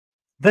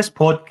This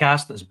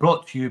podcast is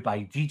brought to you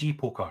by GG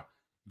Poker.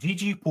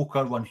 GG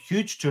Poker won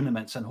huge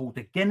tournaments and hold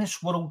the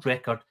Guinness World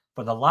Record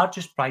for the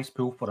largest prize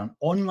pool for an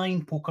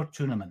online poker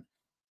tournament.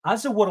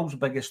 As the world's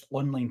biggest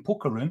online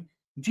poker room,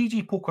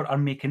 GG Poker are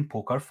making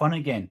poker fun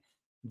again.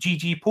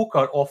 GG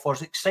Poker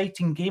offers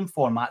exciting game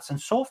formats and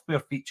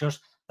software features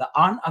that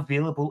aren't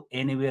available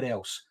anywhere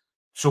else.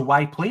 So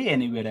why play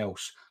anywhere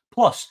else?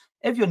 Plus,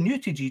 if you're new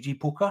to GG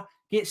Poker,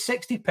 get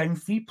 £60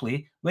 free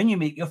play when you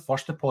make your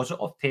first deposit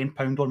of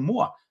 £10 or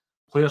more.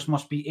 Players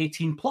must be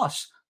 18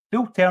 plus.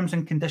 Full terms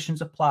and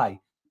conditions apply.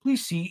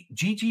 Please see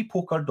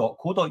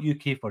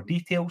ggpoker.co.uk for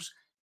details.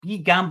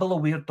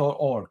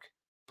 BeGambleAware.org.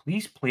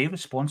 Please play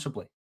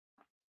responsibly.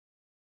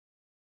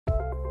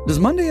 Does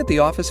Monday at the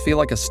office feel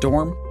like a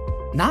storm?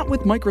 Not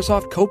with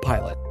Microsoft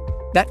Copilot.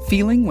 That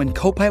feeling when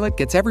Copilot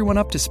gets everyone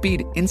up to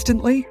speed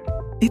instantly?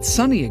 It's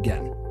sunny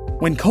again.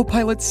 When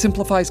Copilot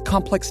simplifies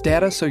complex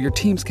data so your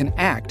teams can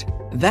act,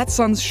 that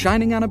sun's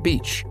shining on a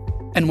beach.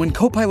 And when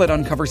Copilot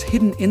uncovers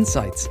hidden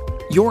insights,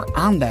 you're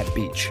on that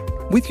beach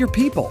with your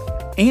people,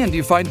 and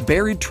you find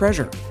buried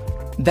treasure.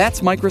 That's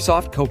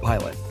Microsoft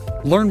Copilot.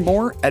 Learn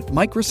more at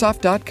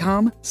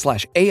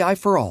Microsoft.com/AI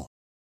for all.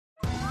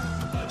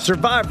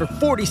 Survivor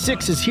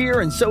 46 is here,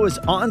 and so is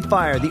On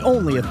Fire, the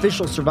only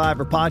official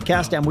Survivor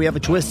podcast, and we have a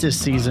twist this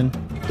season.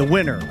 The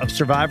winner of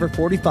Survivor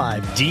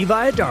 45, Dee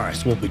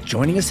Valladares, will be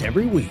joining us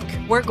every week.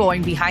 We're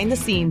going behind the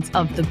scenes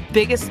of the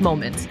biggest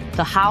moments,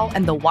 the how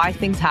and the why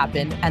things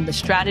happen, and the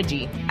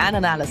strategy and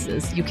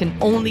analysis you can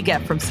only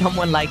get from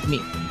someone like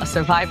me, a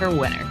Survivor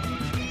winner.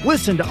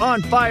 Listen to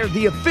On Fire,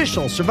 the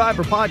official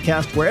Survivor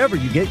podcast, wherever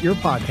you get your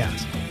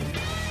podcast.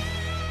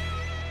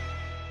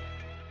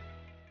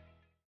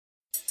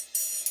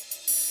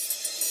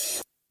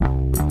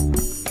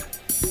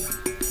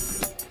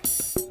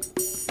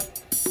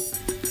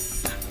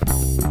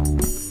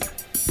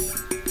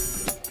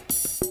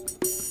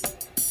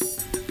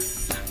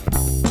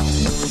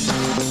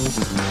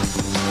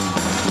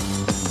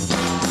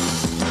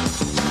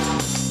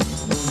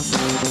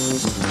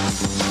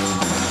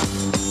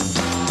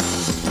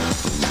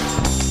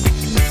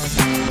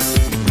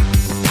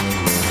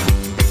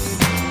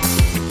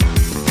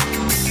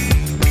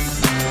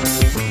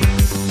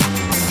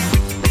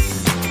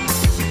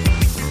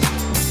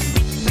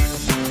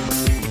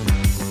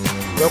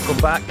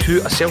 Back to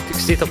A Celtic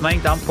State of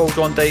Mind. I'm Paul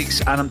John Dykes,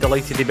 and I'm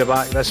delighted to be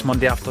back this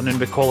Monday afternoon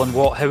with Colin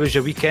Watt. How was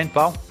your weekend,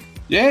 pal?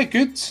 Yeah,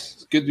 good.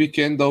 Good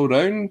weekend all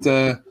round.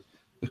 The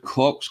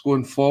clock's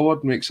going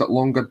forward, makes it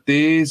longer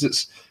days.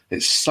 It's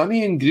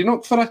sunny in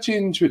Greenock for a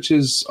change, which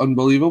is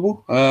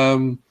unbelievable.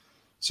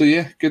 So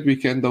yeah, good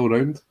weekend all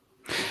round.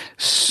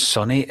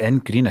 Sunny in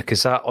Greenock,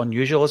 is that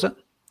unusual? Is it?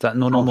 That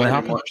normally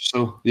happens?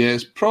 So yeah,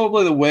 it's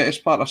probably the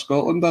wettest part of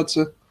Scotland, I'd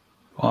say.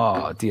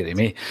 Oh, dearie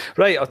me.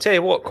 Right, I'll tell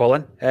you what,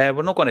 Colin,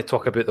 we're not going to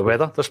talk about the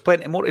weather. There's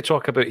plenty more to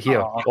talk about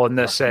here on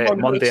this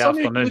Monday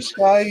afternoon. Blue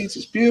skies,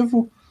 it's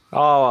beautiful.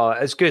 Oh,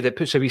 it's good. It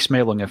puts a wee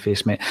smile on your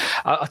face, mate.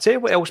 I'll tell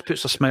you what else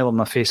puts a smile on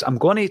my face. I'm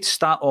going to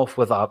start off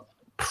with a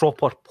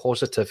proper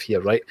positive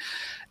here, right?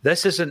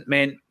 This isn't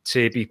meant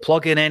to be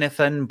plugging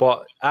anything,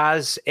 but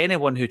as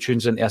anyone who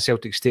tunes into A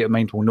Celtic State of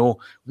Mind will know,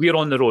 we're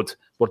on the road.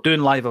 We're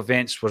doing live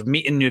events. We're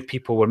meeting new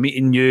people. We're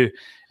meeting new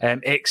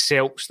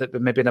ex-Celts that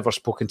we've maybe never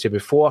spoken to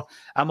before.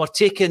 And we're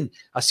taking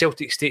A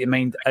Celtic State of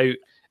Mind out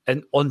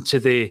and onto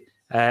the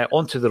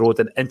road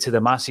and into the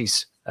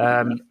masses.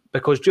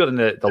 Because during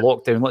the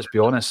lockdown, let's be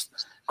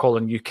honest,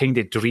 Colin, you kind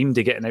of dreamed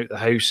of getting out the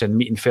house and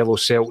meeting fellow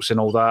Celts and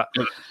all that.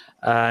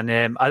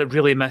 And I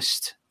really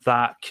missed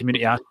that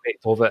community aspect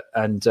of it.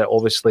 And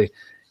obviously,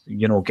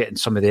 you know, getting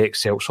some of the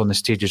ex-Celts on the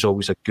stage is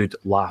always a good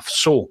laugh.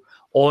 So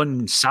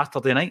on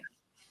Saturday night,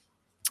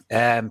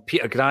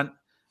 Peter Grant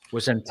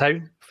was in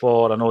town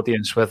for an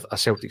audience with A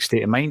Celtic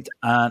State of Mind,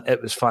 and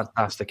it was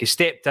fantastic. He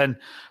stepped in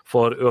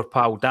for our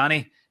pal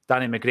Danny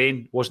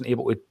McGrain. Wasn't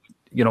able to,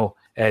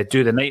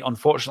 do the night,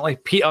 unfortunately.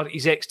 Peter,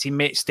 his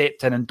ex-teammate,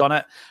 stepped in and done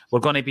it. We're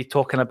going to be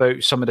talking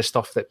about some of the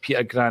stuff that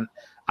Peter Grant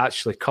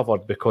actually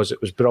covered because it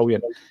was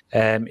brilliant,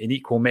 in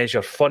equal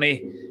measure,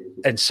 funny,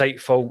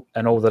 insightful,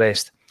 and all the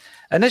rest.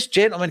 And this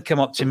gentleman came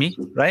up to me,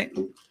 right?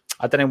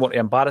 I didn't want to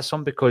embarrass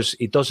him because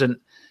he doesn't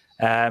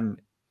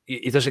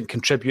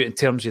contribute in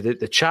terms of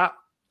the chat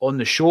on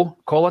the show,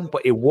 Colin,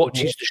 but he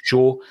watches the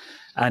show,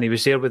 and he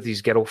was there with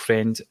his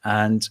girlfriend,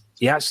 and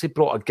he actually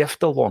brought a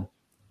gift along,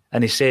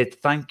 and he said,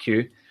 "Thank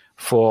you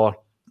for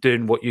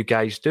doing what you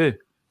guys do."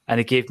 And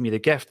he gave me the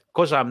gift.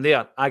 Because I'm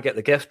there, I get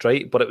the gift,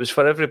 right? But it was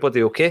for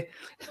everybody, okay?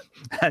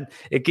 And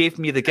he gave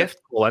me the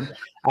gift, Colin,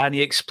 and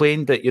he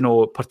explained that,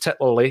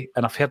 particularly,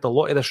 and I've heard a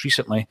lot of this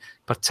recently,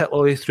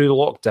 particularly through the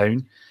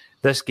lockdown,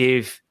 this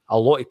gave a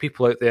lot of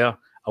people out there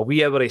a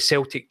wee hour of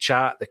Celtic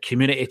chat, the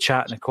community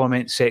chat in the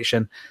comment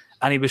section,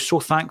 and he was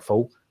so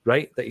thankful,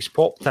 right, that he's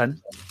popped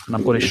in, and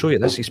I'm going to show you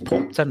this, he's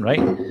popped in, right,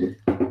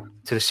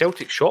 to the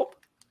Celtic shop,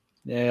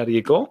 there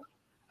you go,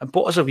 and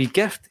bought us a wee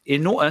gift. He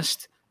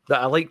noticed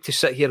that I like to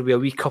sit here with a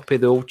wee cup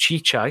of the old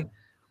chai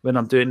when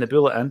I'm doing the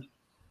Bulletin,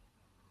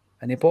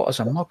 and he bought us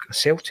a mug, a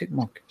Celtic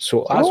mug.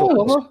 So as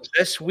of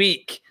this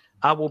week,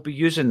 I will be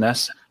using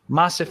this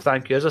Massive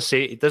thank you. As I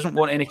say, he doesn't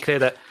want any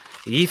credit.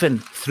 He even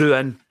threw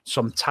in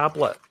some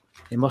tablet.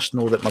 He must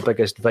know that my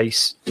biggest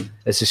vice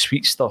is the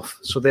sweet stuff.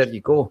 So there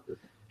you go.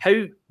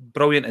 How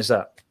brilliant is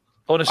that?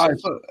 Honestly,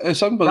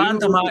 it's unbelievable.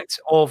 Random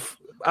act of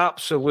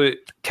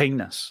absolute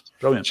kindness.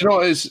 Brilliant. Do you know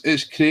what?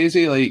 It's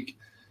crazy. Like,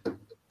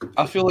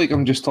 I feel like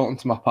I'm just talking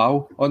to my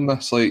pal on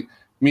this. Like,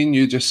 me and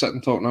you just sitting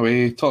talking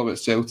away, talking about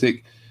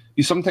Celtic.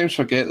 You sometimes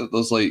forget that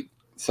there's like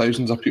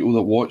thousands of people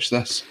that watch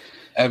this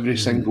every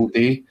single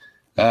day.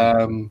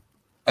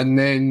 And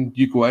then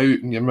you go out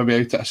and you're maybe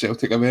out at a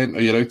Celtic event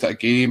or you're out at a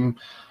game,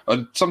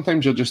 or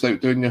sometimes you're just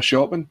out doing your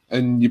shopping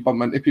and you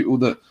bump into people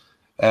that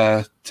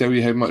tell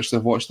you how much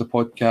they've watched the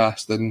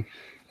podcast and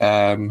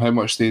how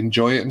much they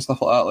enjoy it and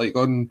stuff like that. Like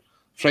on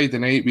Friday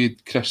night, we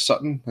had Chris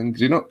Sutton and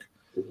Greenock.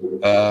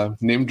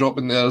 Name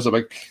dropping there is a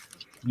big...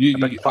 You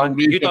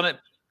done it.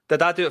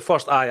 Did I do it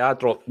first? Aye, I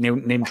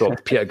name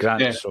dropped Peter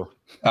Grant. Yeah. So.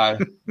 Aye.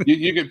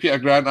 you get Peter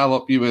Grant, I'll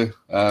up you with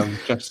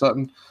Chris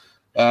Sutton.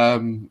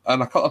 And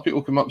a couple of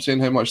people come up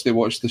saying how much they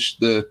watched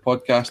the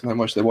podcast and how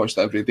much they watched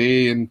it every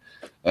day and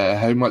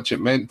how much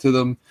it meant to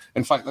them.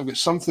 In fact, I've got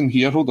something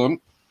here. Hold on.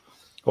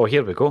 Oh,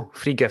 here we go.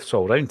 Free gifts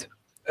all round.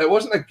 It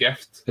wasn't a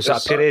gift. Is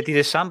that a pair of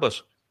Adidas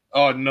Sambas?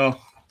 Oh, no.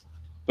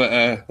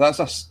 But that's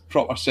a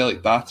proper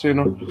Celtic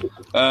trainer.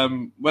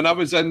 When I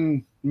was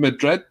in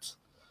Madrid,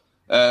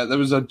 there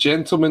was a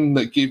gentleman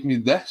that gave me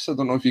this. I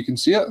don't know if you can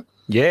see it.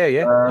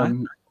 Yeah.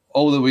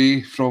 All the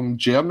way from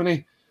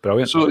Germany.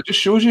 Brilliant. So it just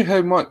shows you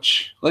how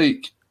much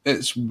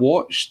it's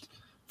watched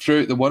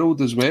throughout the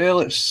world as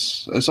well.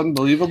 It's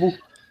unbelievable.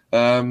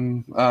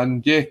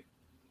 And yeah,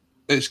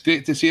 it's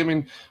great to see. I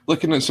mean,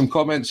 looking at some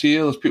comments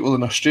here, there's people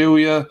in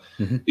Australia,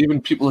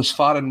 even people as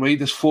far and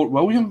wide as Fort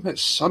William.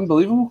 It's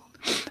unbelievable.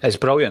 It's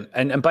brilliant.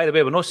 And by the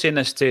way, we're not saying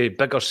this to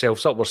big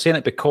ourselves up. We're saying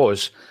it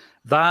because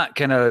that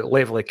kind of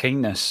level of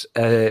kindness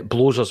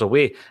blows us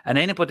away. And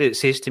anybody that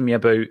says to me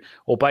about,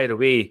 oh, by the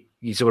way,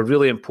 these were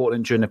really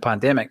important during the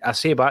pandemic, I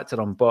say back to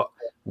them, but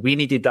we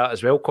needed that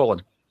as well,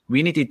 Colin.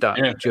 We needed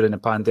that during the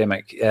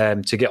pandemic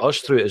to get us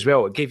through it as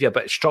well. It gave you a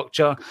bit of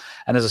structure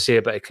and, as I say,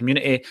 a bit of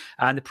community.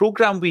 And the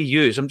programme we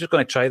use, I'm just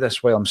going to try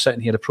this while I'm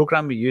sitting here. The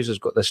programme we use has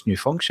got this new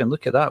function.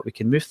 Look at that. We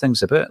can move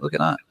things a bit. Look at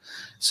that.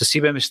 So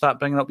see when we start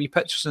bringing up wee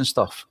pictures and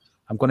stuff,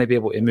 I'm going to be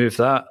able to move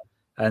that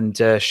and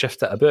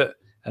shift it a bit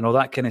and all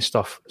that kind of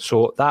stuff.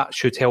 So that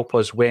should help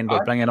us when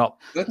we're bringing up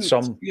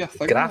some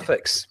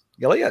graphics.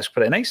 You like that? It's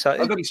pretty nice. I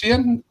didn't see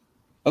anything.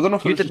 I don't know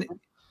if you didn't.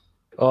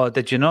 Oh,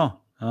 did you know?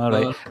 All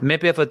right.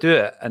 Maybe if I do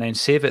it and then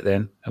save it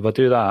then, if I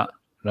do that,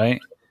 right,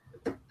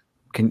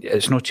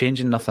 it's not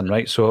changing nothing,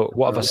 right? So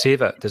what if I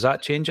save it? Does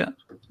that change it?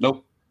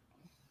 No.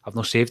 I've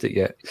not saved it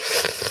yet.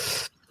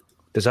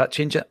 Does that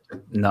change it?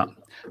 No.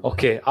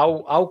 Okay,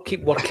 I'll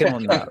keep working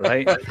on that,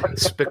 right?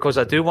 It's because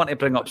I do want to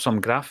bring up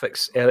some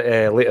graphics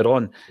later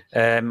on.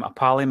 A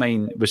pal of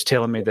mine was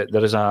telling me that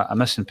there is a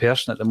missing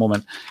person at the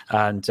moment,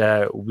 and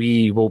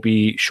we will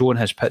be showing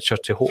his picture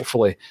to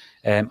hopefully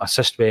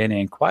assist with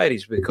any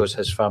inquiries because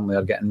his family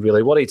are getting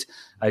really worried.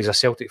 He's a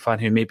Celtic fan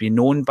who may be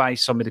known by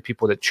some of the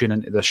people that tune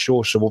into the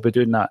show, so we'll be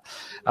doing that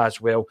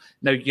as well.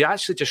 Now, you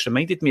actually just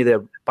reminded me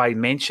there by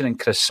mentioning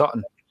Chris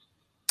Sutton,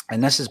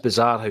 and this is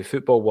bizarre how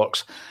football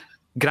works.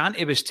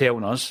 Granty was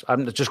telling us,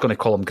 I'm just going to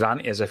call him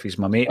Granty as if he's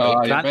my mate.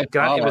 Granty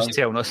was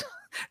telling us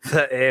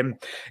that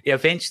he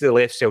eventually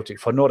left Celtic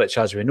for Norwich,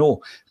 as we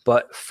know.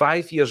 But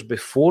 5 years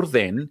before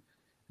then,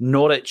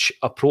 Norwich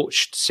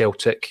approached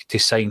Celtic to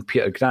sign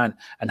Peter Grant.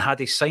 And had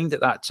he signed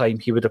at that time,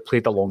 he would have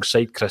played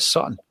alongside Chris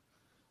Sutton.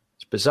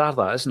 It's bizarre,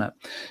 that, isn't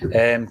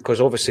it?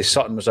 Because obviously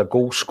Sutton was a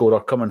goal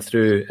scorer coming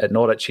through at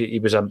Norwich. He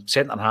was a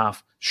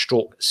centre-half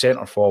stroke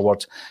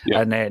centre-forward.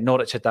 Yeah. And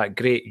Norwich had that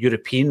great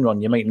European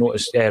run, you might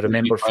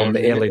remember from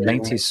the early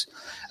 90s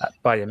at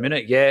Bayern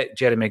Munich. Yeah,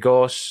 Jeremy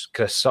Goss,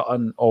 Chris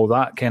Sutton, all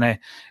that kind of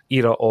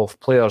era of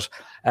players.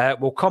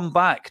 We'll come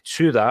back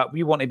to that.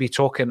 We want to be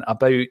talking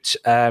about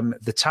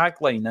the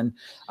tagline. And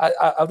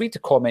I read the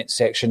comment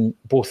section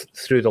both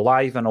through the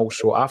live and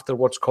also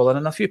afterwards, Colin,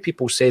 and a few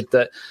people said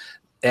that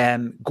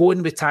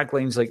going with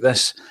taglines like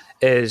this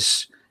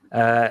is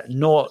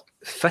not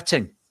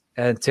fitting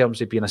in terms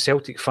of being a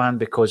Celtic fan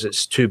because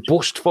it's too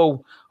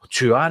boastful,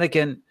 too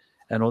arrogant,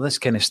 and all this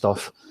kind of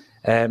stuff.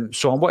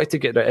 So I wanted to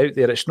get that out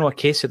there. It's not a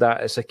case of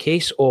that. It's a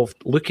case of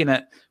looking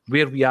at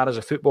where we are as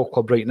a football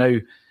club right now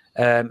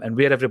and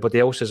where everybody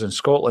else is in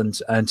Scotland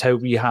and how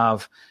we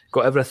have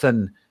got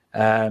everything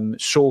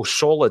so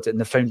solid and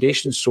the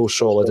foundation's so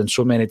solid in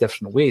so many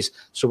different ways.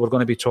 So we're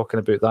going to be talking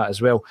about that as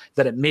well,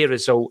 that it may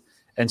result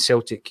in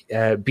Celtic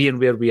being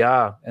where we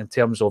are in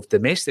terms of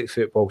domestic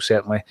football,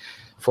 certainly,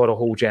 for a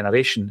whole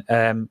generation.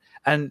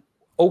 And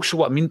also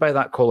what I mean by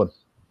that, Colin,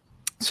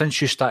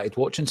 since you started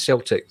watching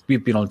Celtic,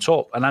 we've been on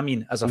top. And I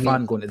mean, as a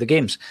fan going to the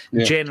games,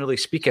 generally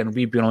speaking,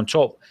 we've been on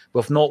top.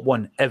 We've not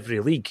won every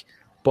league,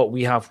 but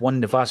we have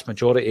won the vast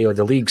majority of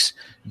the leagues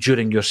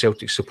during your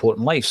Celtic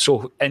supporting life.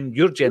 So in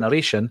your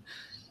generation,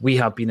 we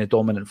have been a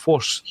dominant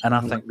force. And I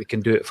think we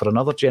can do it for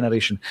another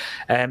generation.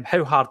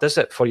 How hard is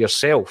it for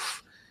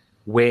yourself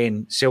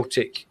when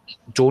Celtic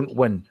don't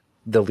win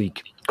the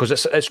league?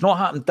 Because it's not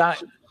happened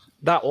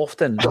that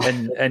often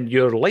in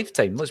your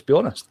lifetime, let's be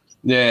honest.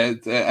 Yeah,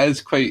 it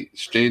is quite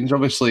strange.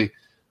 Obviously,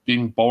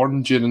 being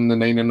born during the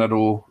 9 in a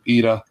row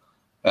era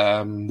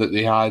that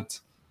they had,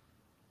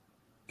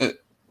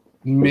 it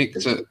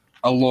makes it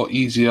a lot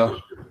easier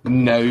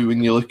now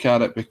when you look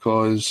at it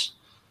because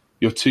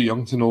you're too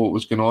young to know what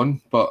was going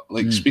on. But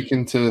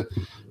speaking to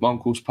my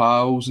uncle's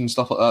pals and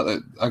stuff like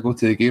that I go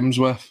to the games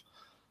with,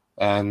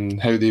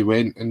 and how they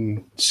went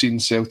and seen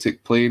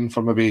Celtic playing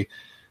for maybe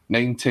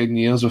 9-10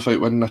 years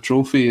without winning a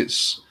trophy,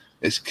 it's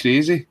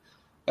crazy.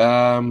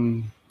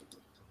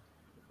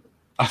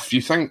 If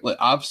you think,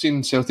 I've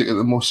seen Celtic at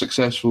the most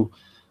successful,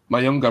 my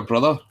younger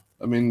brother,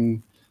 I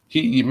mean,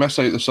 you miss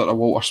out the sort of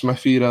Walter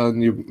Smith era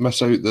and you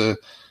miss out the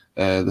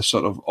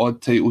sort of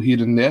odd title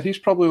here and there. He's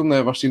probably only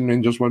ever seen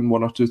Rangers win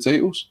 1 or 2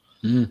 titles.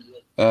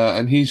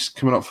 And he's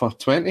coming up for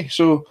 20.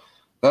 So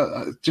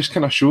that just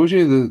kind of shows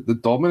you the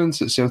dominance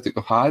that Celtic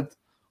have had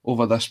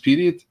over this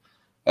period.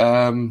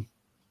 And,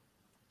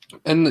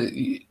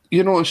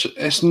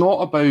 it's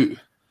not about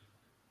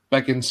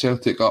bigging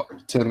Celtic up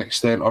to an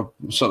extent or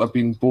sort of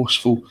being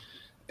boastful.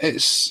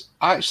 It's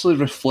actually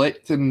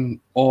reflecting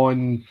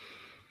on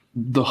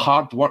the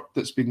hard work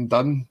that's been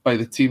done by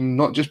the team,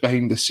 not just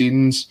behind the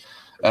scenes,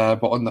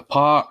 but on the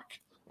park,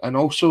 and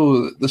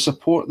also the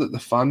support that the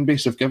fan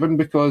base have given.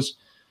 Because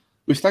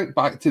we think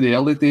back to the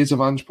early days of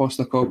Ange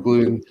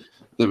Postecoglou, and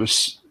there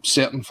was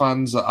certain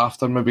fans that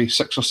after maybe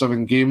 6 or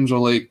 7 games were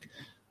like,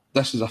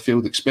 this is a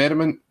failed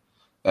experiment.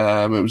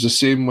 It was the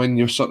same when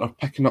you're sort of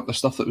picking up the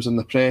stuff that was in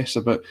the press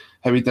about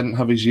how he didn't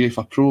have his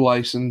UEFA Pro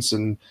licence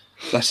and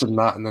this and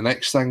that and the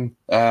next thing.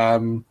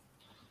 And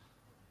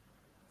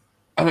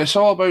it's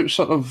all about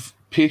sort of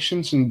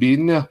patience and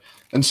being there.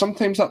 And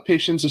sometimes that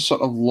patience is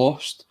sort of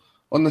lost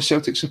on the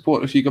Celtic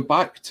support. If you go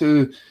back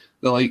to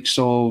the likes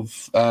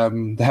of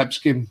the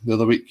Hibs game the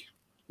other week,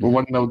 we're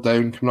 1-0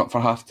 down, coming up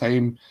for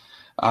half-time,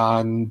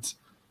 and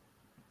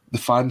the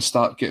fans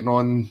start getting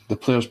on the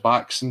players'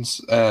 backs and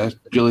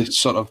really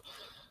sort of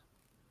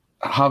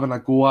having a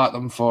go at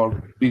them for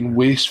being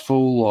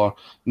wasteful or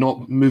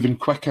not moving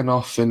quick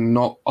enough and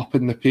not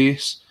upping the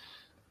pace.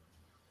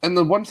 And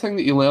the one thing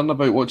that you learn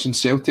about watching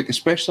Celtic,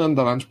 especially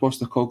under Ange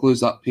Postecoglou,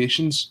 is that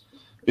patience,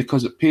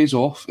 because it pays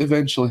off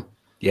eventually.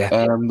 Yeah.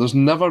 There's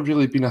never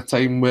really been a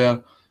time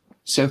where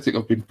Celtic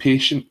have been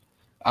patient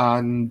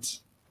and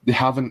they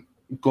haven't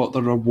got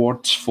the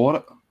rewards for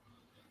it,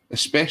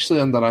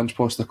 especially under Ange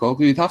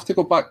Postecoglou. You'd have to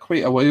go back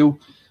quite a while,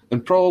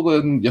 and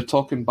probably you're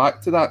talking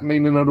back to that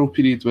 9 in a row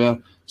period where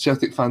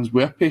Celtic fans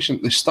were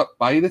patient. They stuck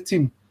by the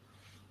team.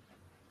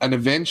 And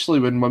eventually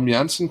when Wim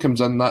Jansen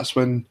comes in, that's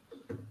when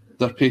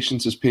their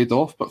patience is paid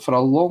off. But for a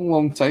long,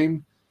 long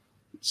time,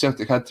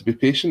 Celtic had to be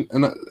patient.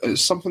 And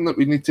it's something that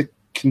we need to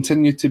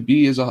continue to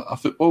be as a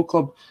football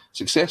club.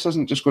 Success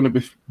isn't just going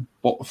to be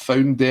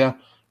found there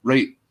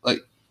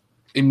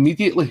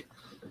immediately.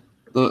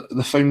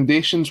 The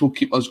foundations will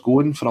keep us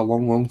going for a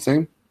long, long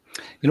time.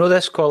 You know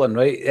this, Colin,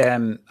 right?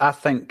 I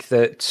think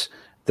that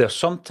there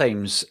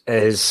sometimes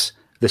is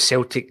the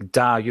Celtic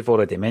Da. You've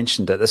already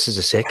mentioned it. This is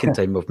the second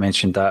time we've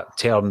mentioned that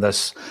term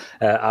this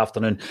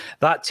afternoon.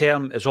 That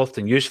term is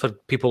often used for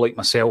people like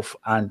myself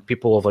and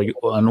people of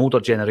an older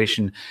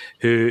generation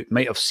who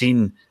might have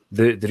seen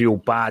the real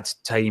bad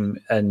time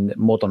in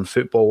modern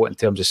football in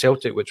terms of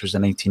Celtic, which was the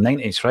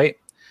 1990s, right?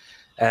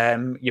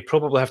 You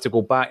probably have to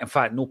go back. In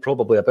fact, no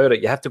probably about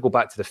it. You have to go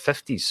back to the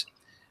 50s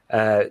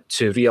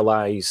to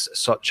realise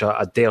such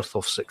a dearth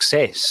of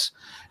success.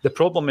 The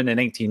problem in the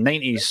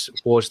 1990s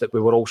was that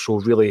we were also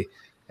really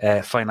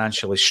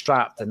financially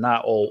strapped, and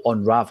that all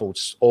unravelled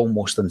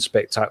almost in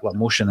spectacular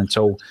motion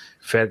until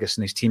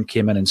Ferguson and his team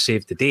came in and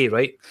saved the day,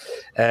 right?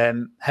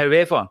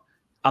 However,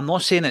 I'm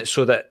not saying it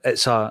so that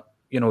it's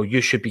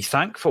you should be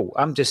thankful.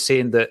 I'm just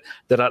saying that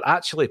there are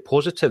actually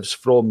positives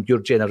from your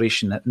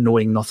generation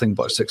knowing nothing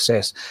but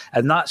success,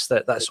 and that's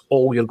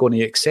all you're going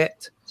to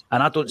accept.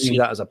 And I don't see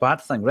that as a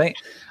bad thing, right?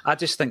 I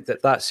just think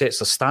that sets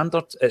a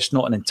standard. It's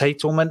not an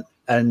entitlement.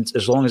 And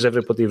as long as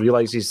everybody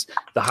realises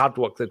the hard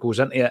work that goes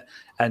into it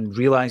and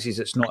realises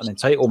it's not an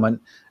entitlement,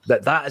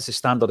 that is the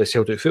standard of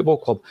Celtic Football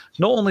Club,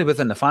 not only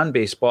within the fan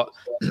base, but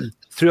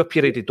through a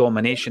period of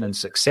domination and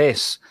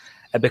success,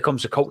 it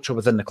becomes a culture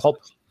within the club.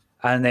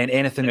 And then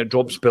anything that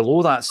drops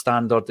below that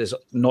standard is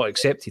not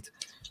accepted.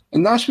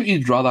 And that's what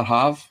you'd rather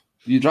have.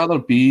 You'd rather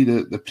be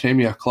the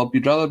premier club.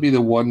 You'd rather be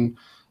the one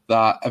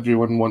that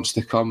everyone wants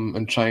to come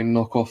and try and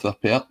knock off their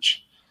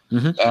perch.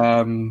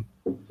 Mm-hmm.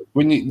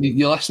 When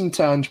you listen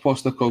to Ange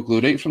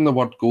Postecoglou, right from the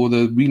word go,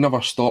 the "we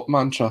never stop"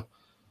 mantra,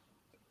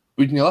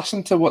 when you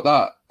listen to what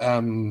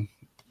that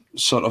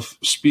sort of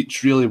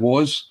speech really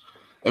was,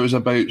 it was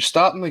about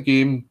starting the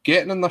game,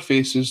 getting in their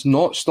faces,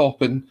 not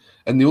stopping,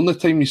 and the only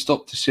time you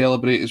stop to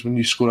celebrate is when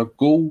you score a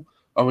goal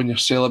or when you're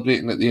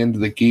celebrating at the end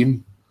of the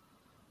game.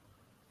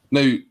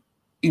 Now,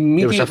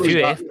 immediately... There was a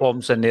few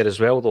F-bombs in there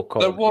as well, though,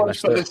 Colin. There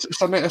was, but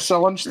it's a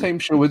lunchtime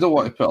show. We don't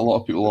want to put a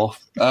lot of people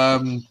off.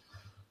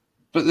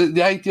 But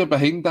the idea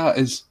behind that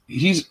is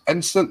he's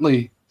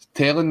instantly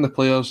telling the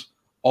players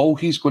all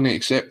he's going to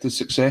accept is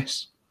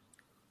success.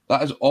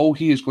 That is all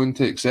he is going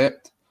to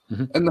accept.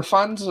 And the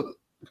fans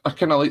are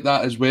kind of like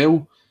that as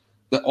well,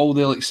 that all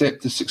they'll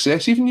accept is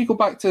success. Even you go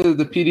back to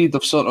the period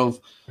of sort of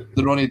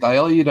the Ronnie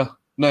Dyle era.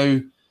 Now,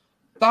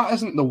 that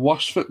isn't the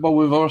worst football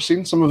we've ever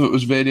seen. Some of it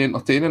was very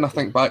entertaining. I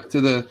think back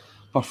to the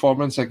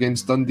performance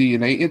against Dundee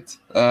United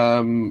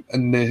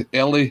in the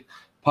early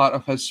part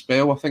of his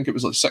spell. I think it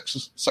was like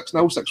 6-0,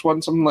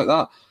 6-1, something like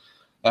that.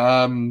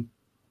 And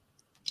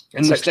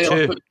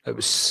 6-2. It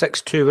was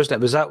 6-2, wasn't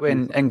it? Was that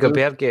when Inga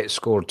Berget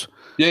scored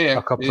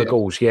a couple of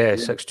goals? Yeah,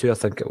 6-2, I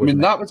think it was. I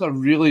mean, that was a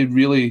really,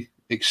 really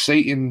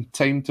exciting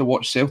time to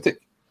watch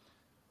Celtic.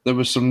 There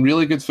was some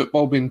really good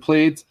football being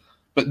played,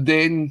 but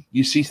then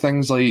you see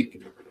things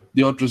like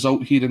the odd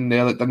result here and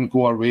there that didn't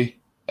go our way.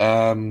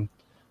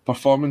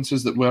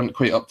 Performances that weren't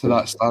quite up to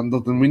that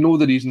standard, and we know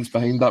the reasons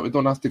behind that. We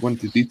don't have to go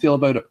into detail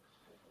about it.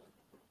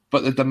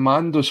 But the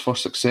demand was for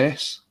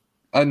success.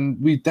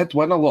 And we did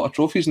win a lot of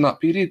trophies in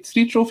that period.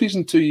 3 trophies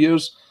in 2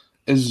 years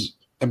is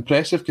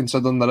impressive,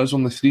 considering there is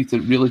only 3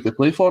 to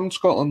play for in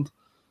Scotland.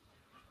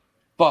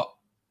 But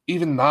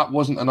even that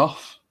wasn't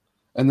enough.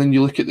 And then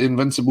you look at the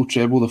invincible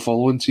treble the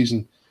following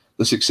season,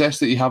 the success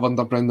that you have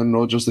under Brendan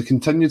Rodgers, the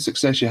continued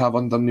success you have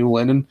under Neil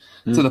Lennon,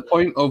 to the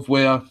point of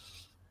where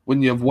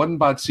when you have one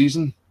bad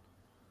season,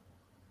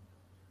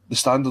 the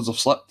standards have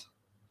slipped.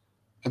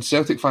 And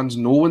Celtic fans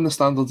know when the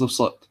standards have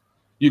slipped.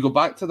 You go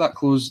back to that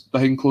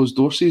behind closed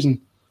door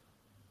season,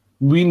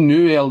 we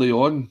knew early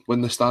on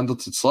when the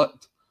standards had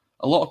slipped.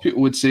 A lot of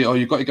people would say, oh,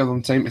 you've got to give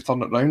them time to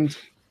turn it round.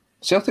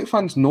 Celtic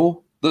fans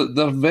know.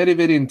 They're very,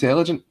 very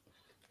intelligent.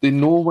 They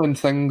know when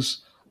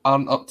things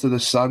aren't up to the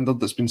standard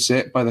that's been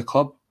set by the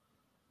club.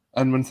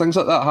 And when things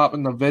like that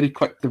happen, they're very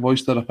quick to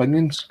voice their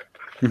opinions.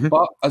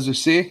 But as I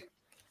say,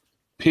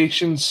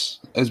 patience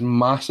is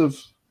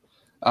massive.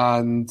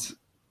 And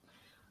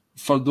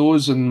for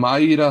those in my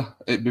era,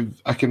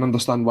 I can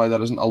understand why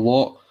there isn't a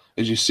lot.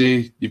 As you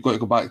say, you've got to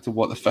go back to,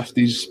 the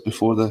 50s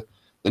before the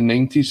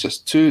 90s. It's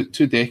two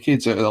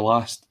decades out of the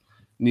last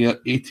near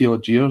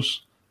 80-odd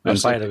years.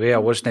 And by the way, I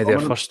wasn't there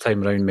first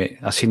time round, mate.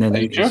 I seen the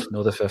 90s,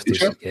 not the 50s.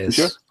 Sure? Yes,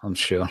 Sure? I'm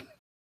sure.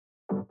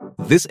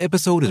 This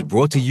episode is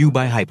brought to you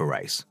by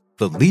Hyperice,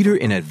 the leader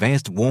in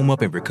advanced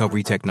warm-up and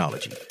recovery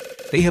technology.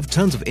 They have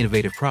tons of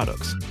innovative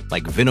products,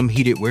 like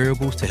Venom-heated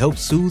wearables to help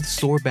soothe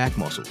sore back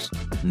muscles,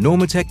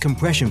 Normatec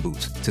compression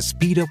boots to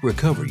speed up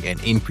recovery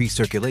and increase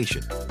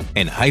circulation,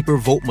 and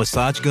Hypervolt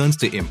massage guns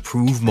to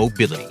improve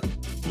mobility.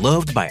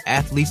 Loved by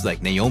athletes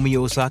like Naomi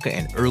Osaka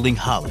and Erling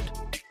Haaland.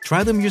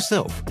 Try them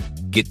yourself.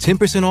 Get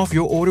 10% off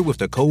your order with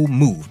the code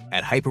MOVE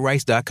at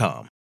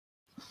hyperice.com.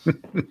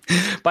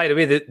 By the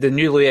way, the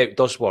new layout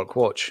does work.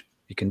 Watch.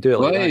 You can do it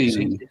like that. You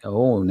see?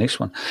 Oh, nice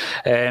one.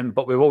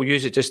 But we will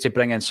use it just to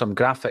bring in some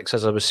graphics.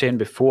 As I was saying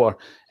before,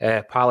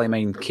 pal of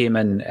mine came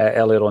in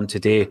earlier on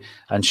today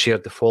and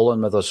shared the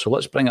following with us. So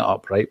let's bring it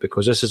up, right?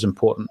 Because this is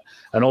important.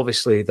 And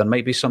obviously, there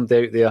might be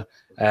somebody out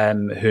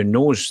there who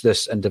knows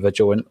this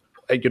individual. And,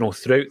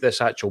 throughout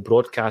this actual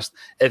broadcast,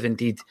 if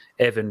indeed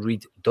Evan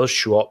Reid does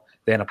show up,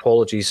 then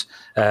apologies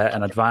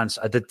in advance.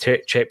 I did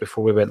check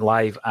before we went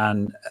live,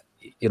 and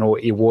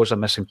he was a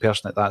missing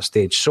person at that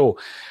stage. So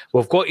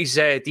we've got his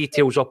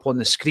details up on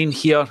the screen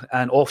here,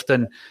 and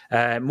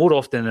more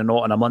often than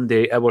not on a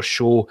Monday, our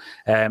show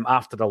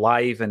after the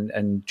live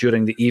and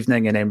during the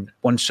evening, and then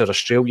once our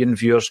Australian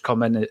viewers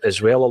come in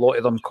as well, a lot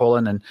of them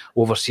calling, and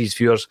overseas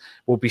viewers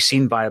will be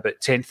seen by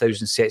about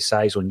 10,000 set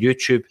size on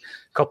YouTube,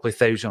 a couple of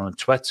thousand on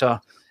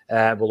Twitter.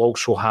 We'll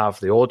also have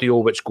the audio,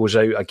 which goes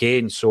out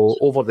again. So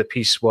over the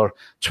piece, we're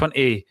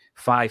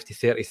 25 to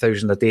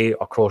 30,000 a day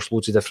across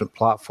loads of different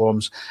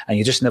platforms. And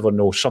you just never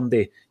know.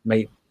 Somebody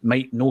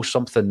might know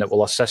something that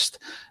will assist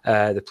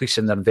the police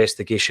in their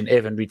investigation.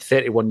 Evan Reid,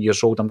 31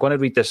 years old. I'm going to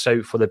read this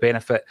out for the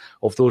benefit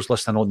of those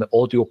listening on the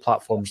audio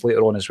platforms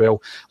later on as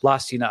well.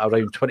 Last seen at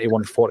around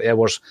 21:40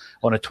 hours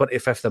on the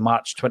 25th of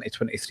March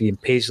 2023 in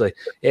Paisley.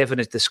 Evan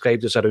is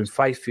described as around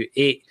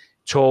 5'8",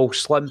 tall,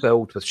 slim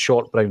build with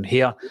short brown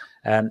hair.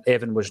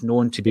 Evan was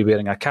known to be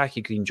wearing a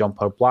khaki green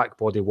jumper, black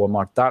body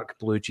warmer, dark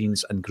blue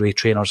jeans and grey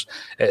trainers.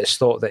 It is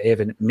thought that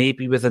Evan may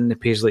be within the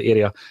Paisley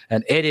area,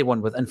 and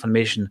anyone with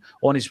information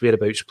on his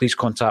whereabouts, please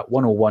contact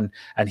 101.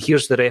 And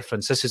here's the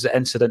reference. This is the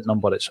incident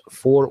number. It's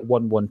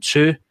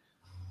 4112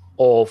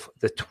 of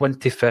the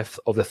 25th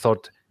of the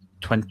 3rd,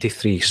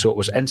 23. So it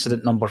was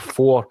incident number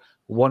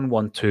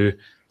 4112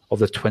 of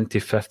the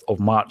 25th of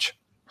March.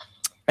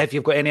 If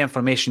you've got any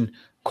information,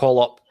 call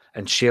up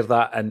and share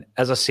that. And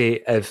as I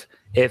say, if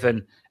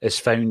Evan is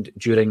found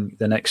during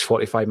the next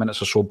 45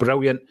 minutes or so,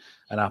 brilliant.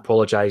 And I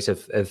apologise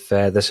if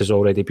this has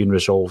already been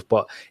resolved.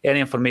 But any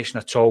information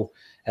at all,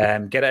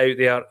 get it out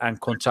there and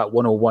contact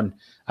 101.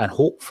 And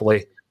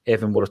hopefully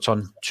Evan will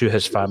return to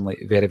his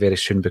family very, very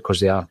soon,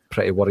 because they are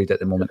pretty worried at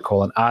the moment,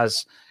 Colin,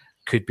 as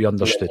could be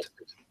understood.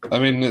 I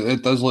mean,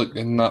 it does look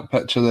in that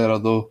picture there,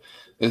 although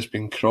it's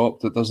been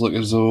cropped, it does look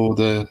as though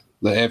the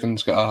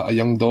Evan's got a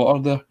young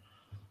daughter there.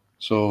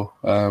 So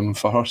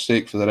for her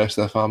sake, for the rest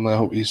of the family, I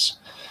hope he's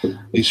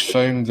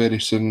found very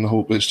soon. I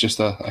hope it's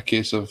just a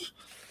case of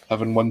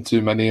having one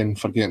too many and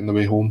forgetting the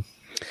way home.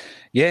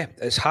 Yeah,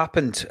 it's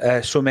happened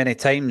so many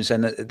times,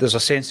 and there's a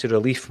sense of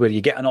relief where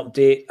you get an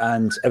update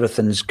and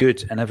everything's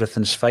good and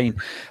everything's fine.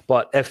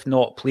 But if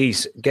not,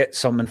 please get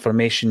some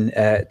information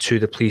to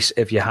the police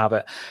if you have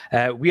it.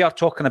 We are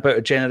talking about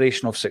a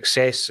generation of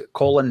success.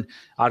 Colin,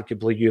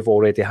 arguably you've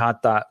already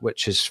had that,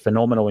 which is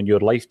phenomenal in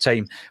your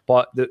lifetime.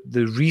 But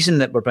the reason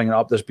that we're bringing it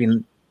up, there's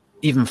been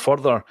even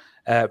further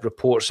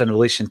reports in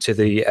relation to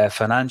the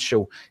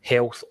financial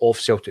health of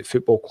Celtic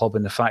Football Club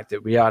and the fact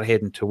that we are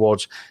heading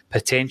towards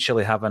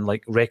potentially having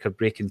like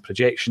record-breaking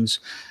projections.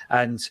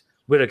 And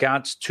with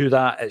regards to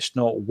that, it's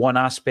not one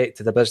aspect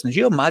of the business.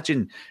 You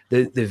imagine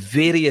the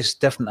various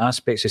different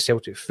aspects of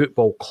Celtic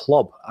Football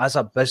Club as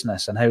a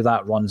business and how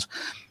that runs.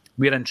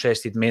 We're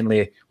interested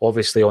mainly,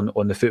 obviously,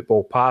 on the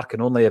football park,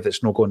 and only if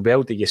it's not going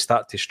well do you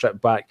start to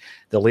strip back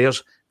the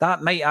layers.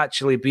 That might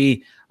actually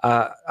be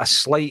a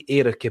slight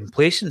air of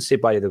complacency,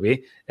 by the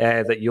way,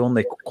 that you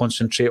only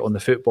concentrate on the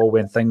football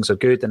when things are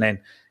good, and then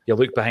you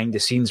look behind the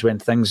scenes when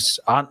things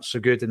aren't so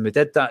good. And we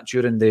did that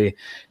during the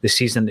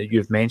season that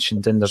you've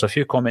mentioned, and there's a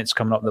few comments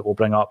coming up that we'll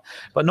bring up.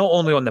 But not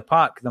only on the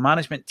park, the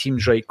management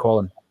team's right,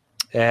 Colin.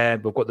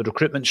 We've got the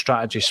recruitment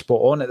strategy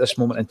spot on at this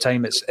moment in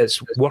time.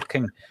 It's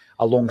working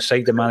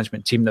alongside the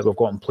management team that we've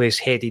got in place,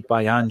 headed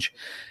by Ange.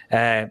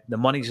 The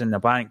money's in the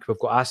bank. We've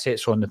got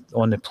assets on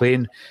the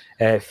playing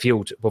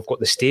field. We've got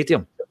the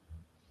stadium.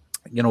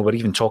 You know, we're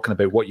even talking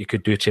about what you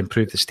could do to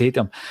improve the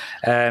stadium.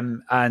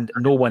 And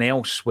no one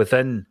else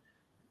within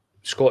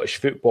Scottish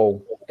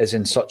football is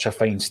in such a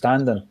fine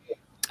standing.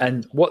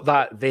 And what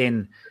that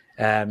then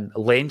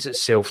lends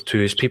itself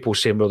to is people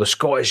saying, well, the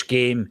Scottish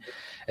game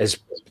is,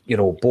 you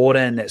know,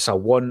 boring. It's a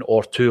 1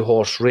 or 2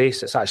 horse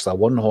race. It's actually a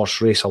 1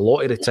 horse race a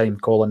lot of the time,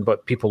 Colin,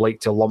 but people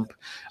like to lump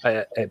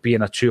it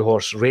being a 2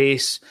 horse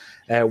race.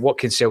 What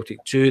can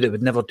Celtic do? They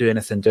would never do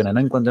anything down in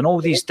England. And all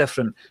these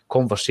different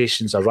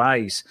conversations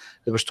arise.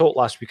 There was talk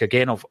last week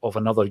again of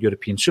another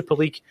European Super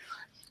League.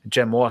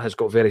 Jim Moore has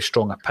got very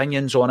strong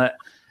opinions on it.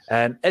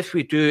 If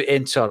we do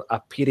enter a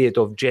period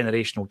of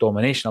generational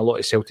domination, a lot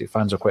of Celtic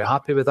fans are quite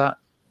happy with that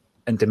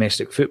in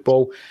domestic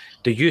football.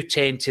 Do you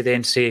tend to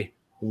then say,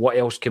 what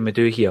else can we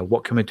do here?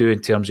 What can we do in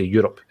terms of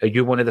Europe? Are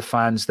you one of the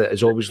fans that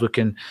is always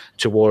looking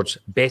towards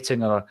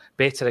bettering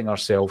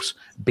ourselves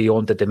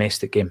beyond the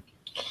domestic game?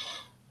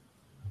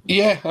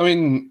 Yeah, I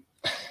mean,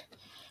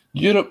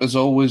 Europe is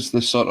always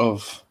the sort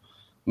of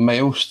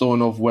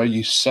milestone of where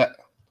you sit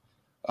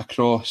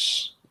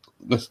across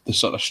the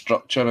sort of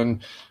structure.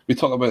 And we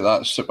talk about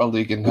that Super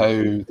League and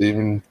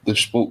how they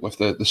spoke with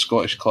the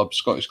Scottish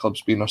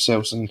clubs being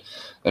ourselves and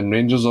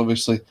Rangers,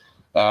 obviously.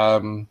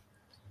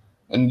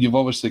 And you've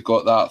obviously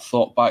got that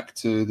thought back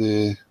to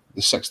the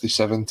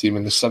 67 team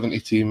and the 70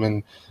 team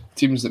and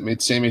teams that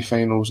made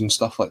semi-finals and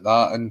stuff like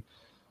that. And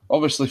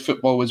obviously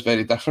football was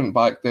very different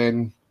back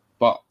then,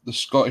 but the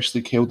Scottish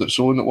League held its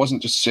own. It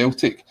wasn't just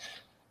Celtic,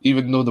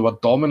 even though they were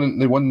dominant.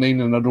 They won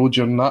 9 in a row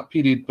during that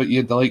period, but you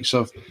had the likes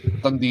of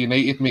Dundee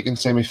United making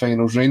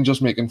semi-finals,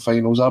 Rangers making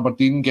finals,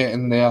 Aberdeen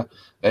getting there,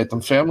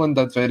 Dunfermline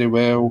did very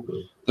well.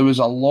 There was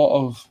a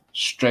lot of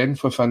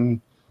strength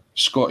within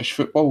Scottish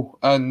football,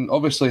 and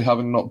obviously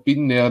having not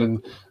been there,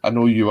 and I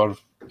know you are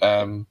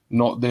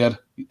not there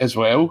as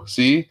well,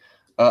 see,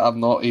 I'm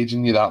not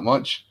aging you that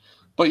much,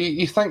 but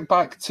you think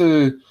back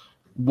to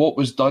what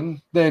was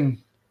done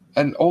then,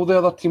 and all the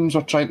other teams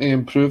are trying to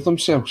improve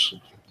themselves,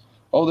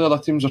 all the other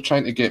teams are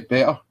trying to get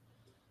better.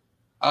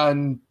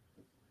 And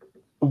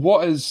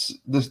what is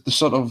the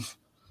sort of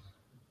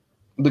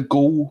the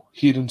goal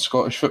here in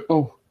Scottish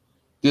football?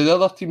 Do the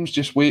other teams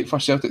just wait for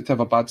Celtic to have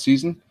a bad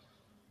season?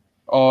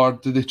 Or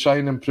do they try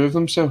and improve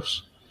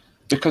themselves?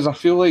 Because I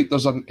feel like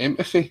there's an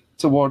empathy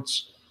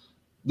towards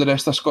the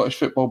rest of Scottish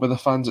football by the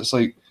fans. It's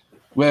like,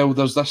 well,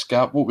 there's this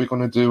gap, what we're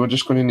going to do? We're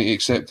just going to need to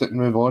accept it and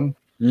move on.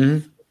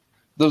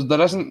 Mm-hmm.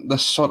 There isn't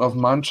this sort of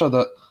mantra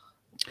that,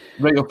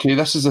 right, okay,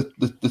 this is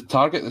the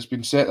target that's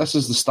been set. This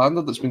is the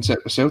standard that's been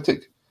set for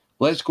Celtic.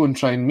 Let's go and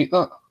try and meet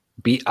that.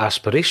 Be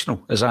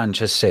aspirational, as Ange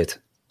has said.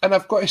 And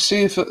I've got to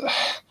say,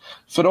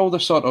 for all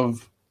the sort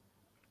of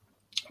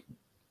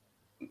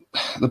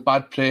the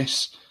bad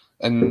press,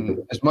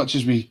 and as much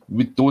as we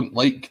don't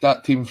like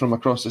that team from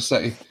across the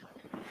city,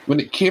 when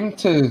it came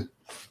to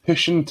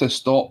pushing to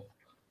stop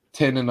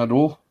 10 in a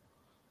row,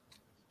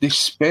 they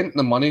spent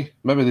the money.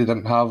 Maybe they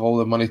didn't have all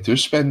the money to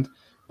spend,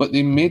 but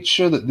they made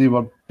sure that they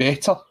were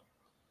better.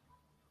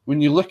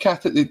 When you look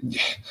at it,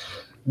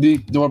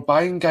 they were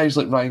buying guys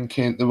like Ryan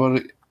Kent.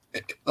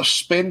 They're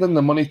spending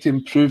the money to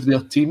improve their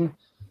team.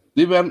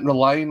 They weren't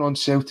relying on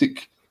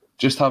Celtic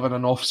just having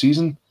an off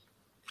season.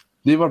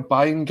 They were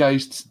buying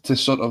guys to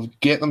sort of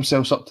get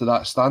themselves up to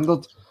that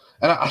standard.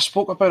 And I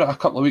spoke about it a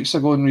couple of weeks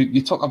ago, and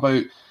you talk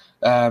about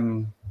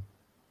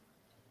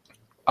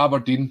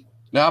Aberdeen.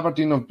 Now,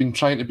 Aberdeen have been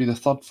trying to be the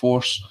third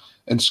force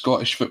in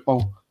Scottish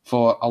football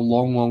for a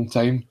long, long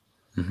time.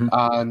 Mm-hmm.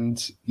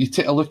 And you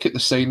take a look at the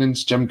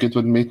signings Jim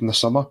Goodwin made in the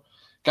summer.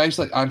 Guys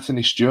like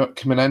Anthony Stewart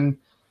coming in,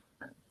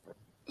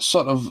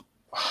 sort of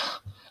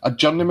a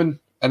journeyman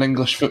in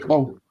English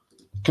football,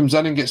 comes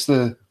in and gets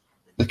the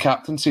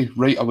captaincy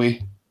right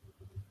away.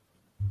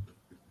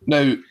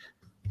 Now,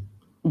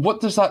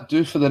 what does that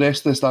do for the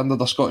rest of the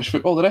standard of Scottish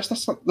football? The rest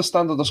of the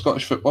standard of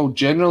Scottish football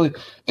generally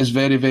is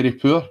very, very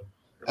poor.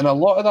 And a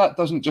lot of that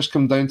doesn't just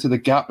come down to the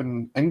gap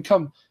in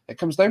income. It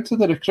comes down to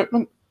the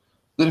recruitment.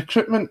 The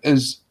recruitment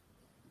is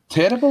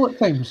terrible at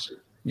times.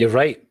 You're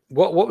right.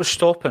 What was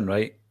stopping,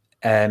 right,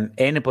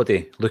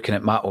 anybody looking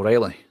at Matt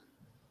O'Reilly?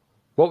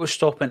 What was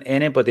stopping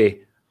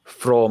anybody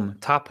from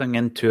tapping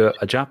into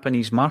a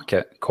Japanese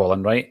market,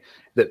 Colin, right,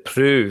 that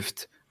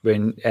proved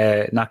when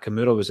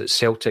Nakamura was at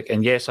Celtic,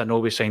 and yes, I know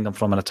we signed him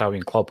from an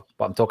Italian club,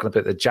 but I'm talking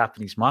about the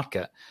Japanese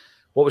market.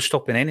 What was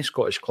stopping any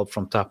Scottish club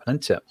from tapping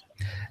into it?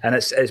 And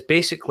it's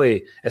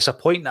basically, it's a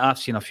point that I've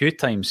seen a few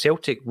times.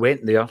 Celtic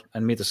went there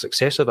and made a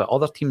success of it.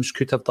 Other teams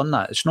could have done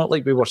that. It's not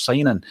like we were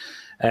signing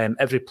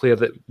every player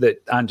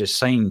that Andrew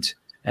signed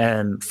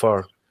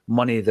for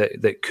money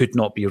that could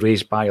not be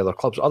raised by other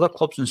clubs. Other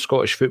clubs in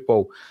Scottish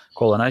football,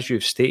 Colin, as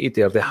you've stated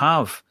there, they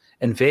have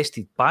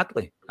invested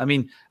badly. I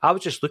mean, I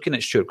was just looking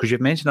at Stuart, because you've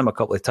mentioned him a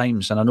couple of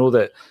times, and I know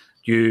that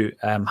you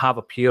have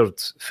appeared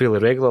fairly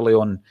regularly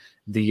on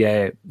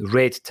the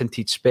Red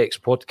Tinted Specs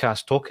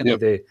podcast talking to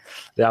the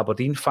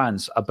Aberdeen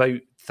fans about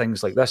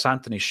things like this.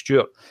 Anthony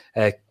Stewart,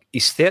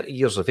 he's 30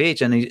 years of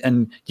age,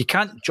 and you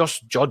can't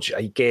just judge,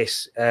 I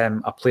guess,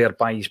 a player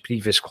by his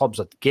previous clubs.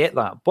 I get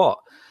that, but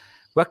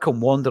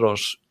Wycombe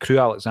Wanderers, Crewe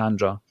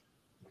Alexandra,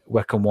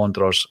 Wycombe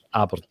Wanderers,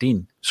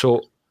 Aberdeen.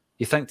 So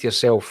you think to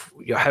yourself,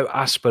 how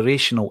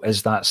aspirational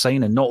is that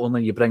signing? Not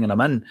only are you bringing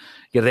him in,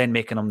 you're then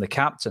making him the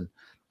captain.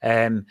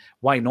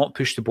 Why not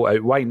push the boat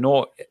out? Why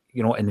not,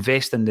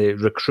 invest in the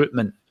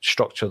recruitment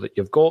structure that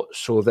you've got,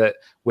 so that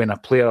when a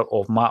player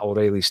of Matt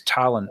O'Reilly's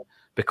talent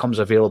becomes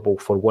available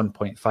for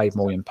 £1.5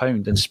 million,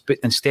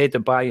 instead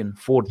of buying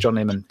 4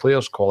 journeyman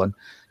players, Colin,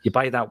 you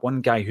buy that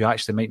one guy who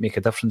actually might make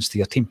a difference to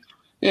your team.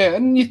 Yeah,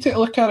 and you take a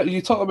look at it,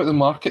 you talk about the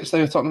markets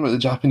there, you're talking about the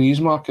Japanese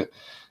market.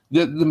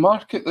 The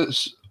market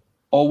that's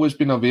always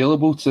been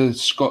available to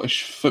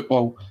Scottish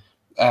football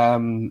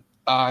and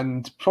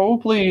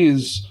probably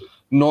is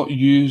not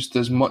used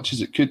as much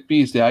as it could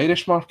be is the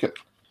Irish market.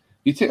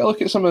 You take a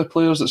look at some of the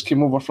players that's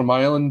came over from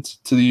Ireland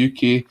to the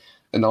UK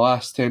in the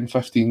last 10,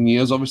 15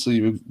 years.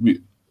 Obviously,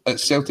 at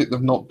Celtic,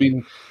 they've not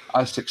been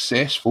as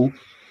successful,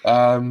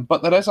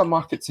 but there is a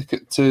market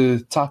to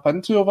tap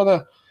into over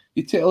there.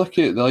 You take a look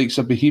at the likes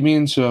of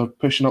Bohemians, who are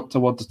pushing up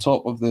toward the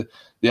top of the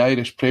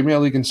Irish Premier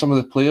League, and some of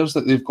the players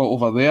that they've got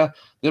over there,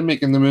 they're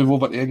making the move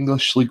over to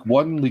English League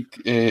One,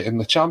 in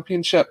the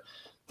Championship.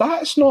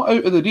 That's not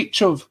out of the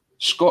reach of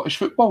Scottish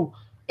football,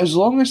 as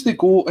long as they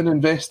go and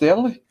invest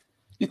early.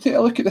 You take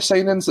a look at the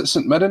signings that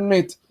St Mirren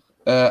made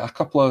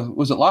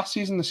was it last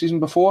season, the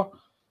season before?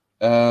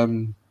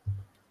 You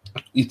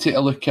take a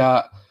look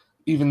at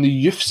even the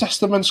youth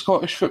system in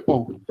Scottish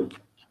football.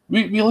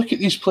 We look at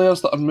these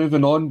players that are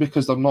moving on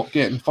because they're not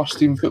getting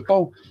first-team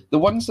football. The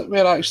ones that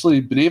we're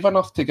actually brave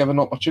enough to give an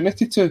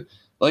opportunity to,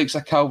 likes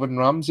of Calvin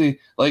Ramsey,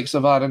 likes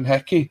of Aaron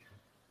Hickey,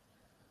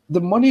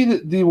 the money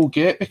that they will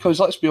get, because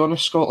let's be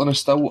honest, Scotland is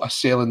still a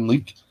selling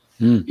league.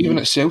 Even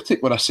at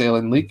Celtic, we're a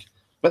selling league.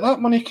 But that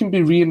money can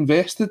be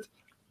reinvested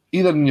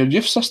either in your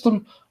youth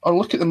system or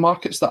look at the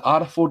markets that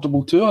are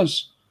affordable to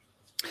us.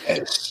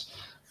 It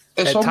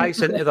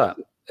ties into that.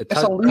 It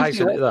ties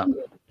into that.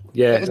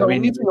 Yeah, it's an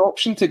easy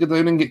option to go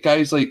down and get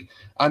guys like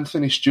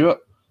Anthony Stewart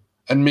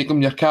and make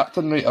them your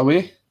captain right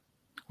away.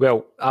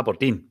 Well,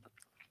 Aberdeen,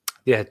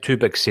 they had 2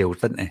 big sales,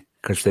 didn't they?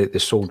 Because they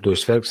sold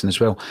Lewis Ferguson as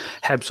well.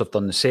 Hibs have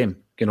done the same,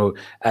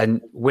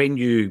 and when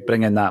you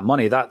bring in that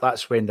money,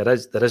 that's when there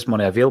is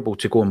money available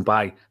to go and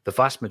buy the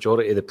vast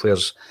majority of the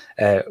players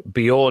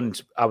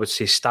beyond, I would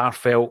say,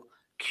 Starfelt,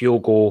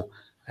 Kyogo,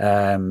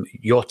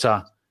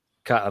 Jota,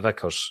 Kata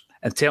Vickers.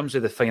 In terms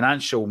of the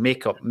financial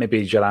makeup,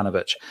 maybe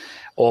Juranovic,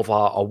 of a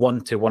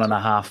 £1 to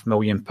 £1.5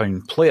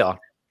 million player,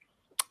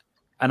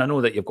 and I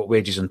know that you've got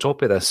wages on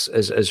top of this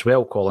as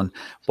well, Colin,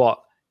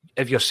 but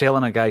if you're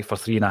selling a guy for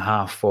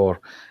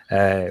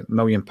 £3.5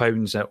 million,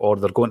 or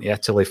they're going to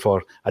Italy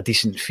for a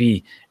decent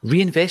fee,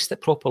 reinvest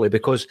it properly,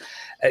 because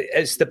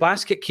it's the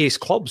basket case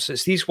clubs.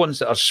 It's these ones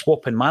that are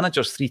swapping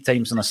managers 3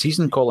 times in a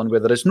season, Colin, where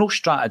there is no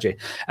strategy.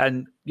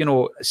 And,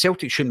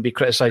 Celtic shouldn't be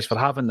criticised for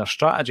having their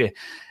strategy.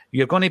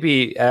 You're going to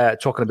be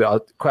talking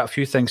about quite a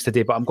few things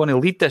today, but I'm going to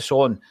lead this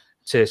on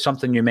to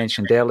something you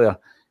mentioned earlier.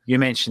 You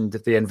mentioned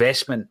the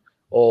investment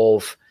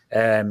of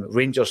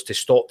Rangers to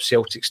stop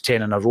Celtic's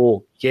 10 in a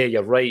row. Yeah,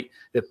 you're right.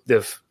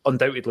 They've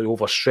undoubtedly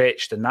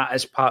overstretched, and that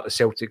is part of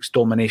Celtic's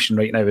domination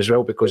right now as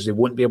well, because they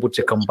won't be able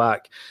to come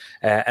back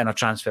in a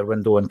transfer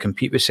window and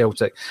compete with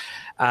Celtic.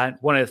 And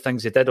one of the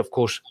things they did, of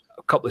course,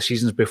 a couple of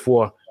seasons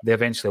before they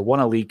eventually won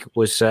a league,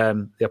 was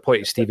they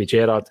appointed Stevie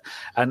Gerrard.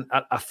 And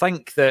I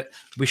think that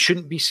we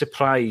shouldn't be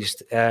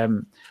surprised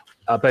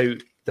about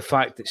the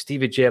fact that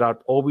Stevie Gerrard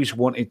always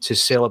wanted to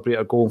celebrate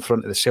a goal in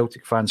front of the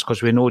Celtic fans,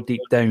 because we know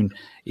deep down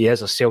he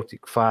is a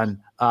Celtic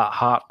fan at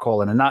heart,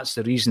 Colin, and that's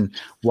the reason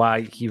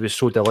why he was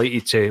so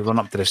delighted to run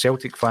up to the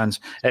Celtic fans.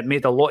 It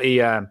made a lot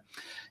of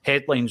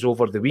headlines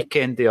over the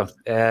weekend there,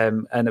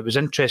 and it was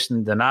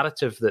interesting, the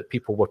narrative that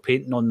people were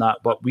painting on that,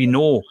 but we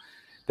know,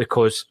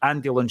 because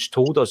Andy Lynch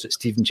told us that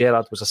Steven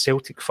Gerrard was a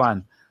Celtic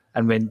fan,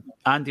 And when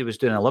Andy was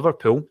doing a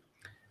Liverpool,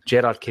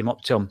 Gerrard came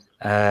up to him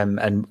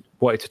and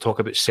wanted to talk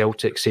about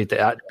Celtic, said that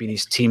had been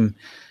his team,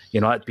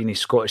 had been his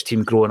Scottish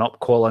team growing up,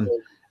 Colin,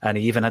 and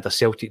he even had a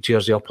Celtic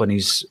jersey up on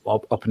his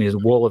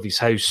wall of his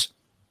house,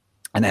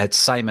 and it had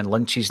Simon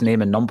Lynch's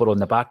name and number on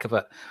the back of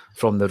it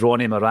from the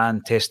Ronnie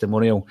Moran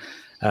testimonial.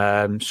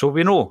 So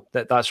we know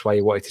that's why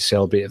he wanted to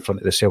celebrate in front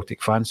of the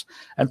Celtic fans.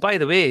 And by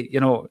the way,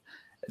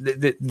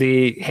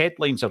 the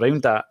headlines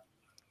around that,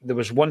 there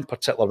was one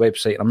particular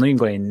website, I'm not even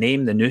going to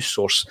name the news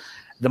source,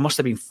 there must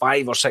have been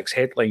 5 or 6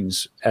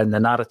 headlines, and the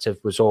narrative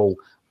was all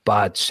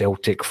bad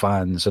Celtic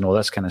fans and all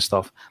this kind of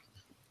stuff.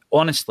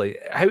 Honestly,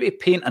 how to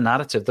paint a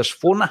narrative? There's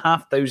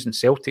 4,500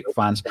 Celtic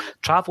fans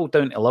travel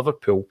down to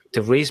Liverpool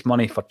to raise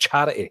money for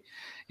charity.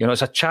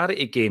 It's a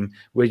charity game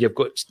where you've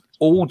got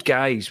old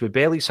guys with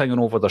bellies hanging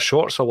over their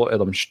shorts, a lot of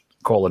them,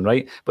 Colin,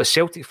 right? But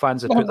Celtic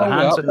fans have put their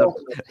hands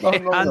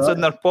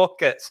in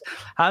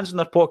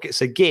their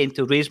pockets again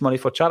to raise money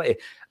for charity.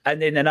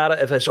 And then the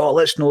narrative is,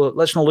 let's not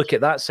look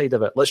at that side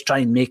of it. Let's try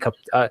and make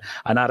a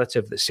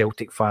narrative that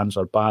Celtic fans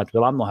are bad.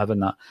 Well, I'm not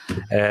having that.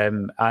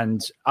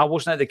 And I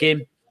wasn't at the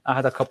game. I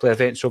had a couple of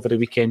events over the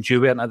weekend. You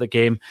weren't at the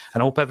game.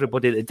 And I hope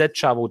everybody that did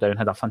travel down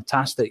had a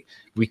fantastic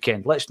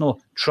weekend. Let's not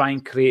try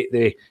and create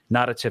the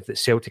narrative that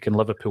Celtic and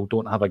Liverpool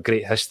don't have a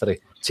great history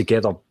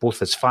together,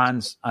 both as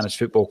fans and as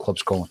football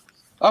clubs, Colin.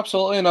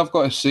 Absolutely, and I've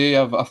got to say,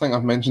 I think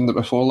I've mentioned it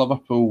before,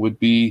 Liverpool would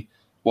be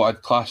what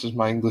I'd class as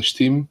my English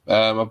team.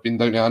 I've been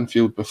down to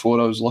Anfield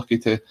before. I was lucky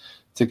to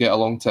get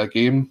along to a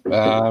game.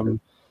 The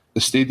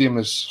stadium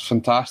is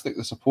fantastic.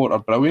 The support are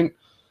brilliant.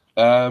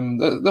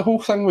 The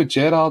whole thing with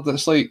Gerrard,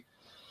 it's like,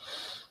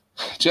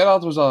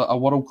 Gerrard was a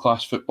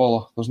world-class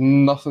footballer. There's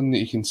nothing that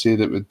you can say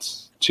that would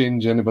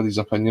change anybody's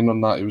opinion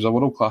on that. He was a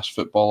world-class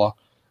footballer.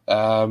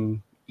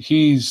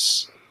 He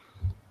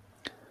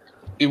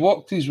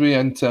walked his way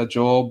into a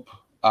job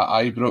at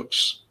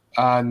Ibrox,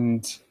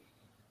 and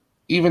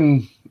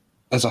even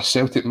as a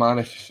Celtic man,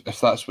 if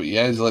that's what he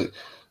is, like,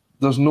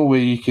 there's no way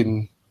you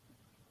can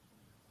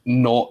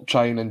not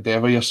try and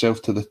endeavour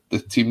yourself to the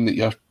team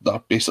that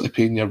are basically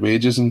paying your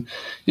wages. And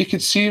you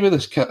could see with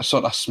this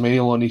sort of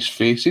smile on his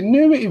face, he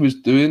knew what he was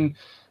doing.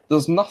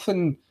 There's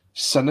nothing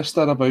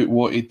sinister about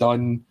what he'd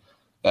done.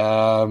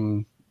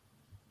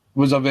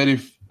 Was I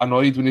very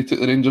annoyed when he took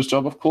the Rangers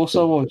job? Of course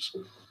I was.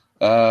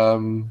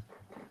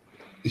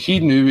 He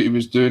knew what he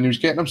was doing. He was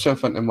getting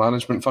himself into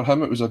management. For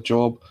him, it was a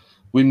job.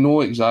 We know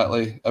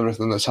exactly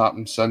everything that's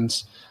happened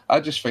since.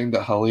 I just find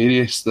it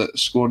hilarious that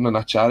scoring in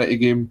a charity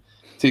game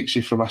takes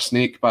you from a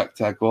snake back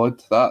to a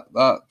god.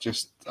 That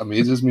just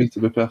amazes me, to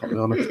be perfectly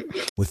honest.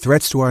 With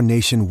threats to our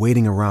nation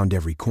waiting around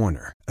every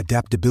corner,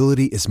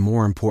 adaptability is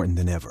more important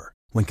than ever.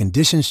 When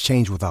conditions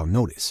change without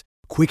notice,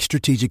 quick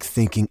strategic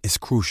thinking is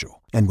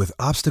crucial. And with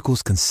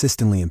obstacles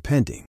consistently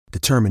impending,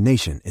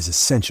 determination is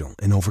essential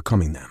in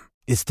overcoming them.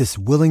 It's this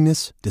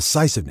willingness,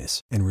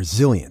 decisiveness, and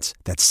resilience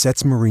that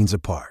sets Marines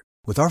apart.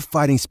 With our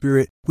fighting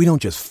spirit, we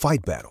don't just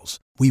fight battles,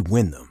 we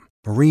win them.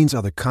 Marines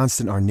are the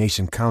constant our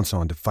nation counts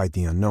on to fight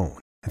the unknown.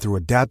 And through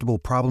adaptable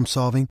problem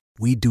solving,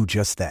 we do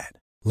just that.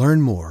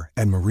 Learn more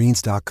at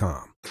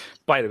marines.com.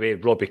 By the way,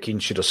 Robbie Keane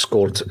should have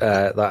scored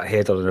that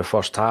header in the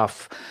first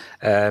half.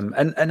 And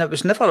it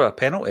was never a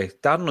penalty.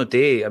 Darren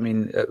O'Day,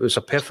 it was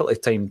a perfectly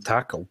timed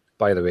tackle,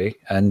 by the way.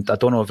 And I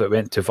don't know if it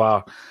went to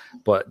VAR,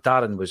 but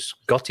Darren was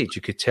gutted.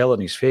 You could tell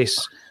on his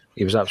face.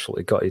 He was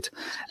absolutely gutted.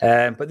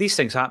 But these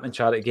things happen in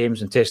charity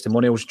games and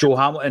testimonials. Joe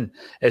Hamilton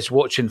is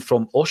watching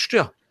from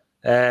Austria.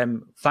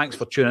 Thanks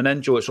for tuning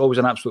in, Joe. It's always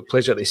an absolute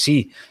pleasure to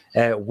see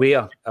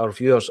where our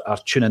viewers are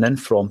tuning in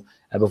from.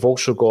 We've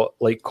also got,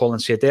 like Colin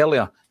said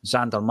earlier,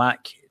 Xander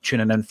Mack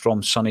tuning in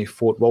from sunny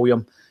Fort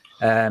William.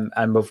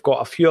 And we've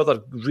got a few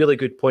other really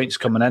good points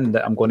coming in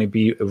that I'm going to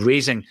be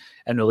raising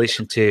in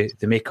relation to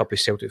the makeup of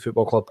Celtic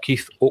Football Club.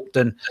 Keith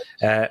Oakton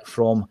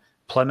from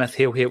Plymouth,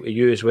 hail to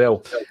you as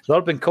well. The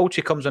Urban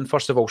Culture comes in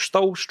first of all.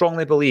 Still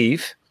strongly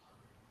believe,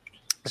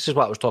 this is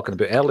what I was talking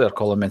about earlier,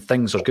 Colin, when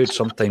things are good,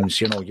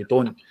 sometimes, you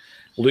don't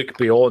look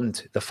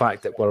beyond the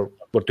fact that we're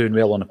doing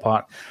well on the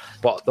park.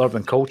 But the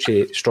Urban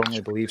Culture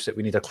strongly believes that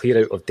we need a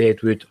clear out of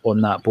deadwood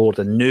on that board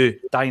and new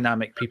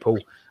dynamic people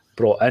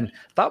brought in.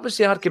 That was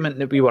the argument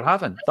that we were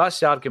having. That's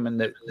the argument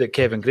that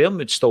Kevin Graham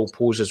would still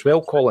pose as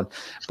well, Colin.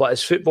 But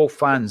as football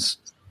fans,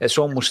 it's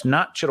almost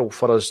natural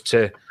for us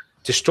to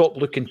stop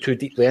looking too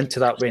deeply into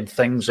that when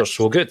things are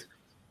so good.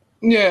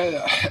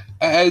 Yeah,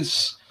 it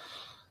is.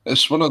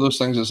 It's one of those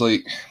things. It's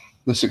like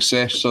the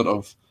success sort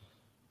of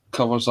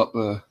covers up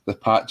the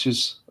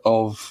patches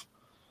of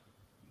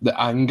the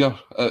anger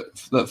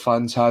that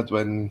fans had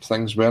when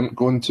things weren't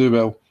going too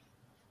well.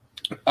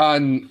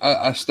 And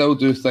I still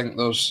do think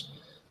there's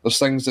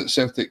things that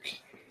Celtic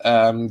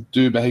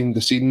do behind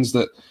the scenes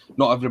that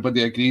not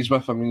everybody agrees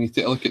with. You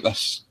take a look at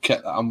this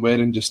kit that I'm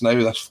wearing just now,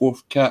 this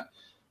fourth kit.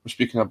 We're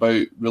speaking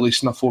about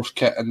releasing a fourth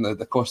kit in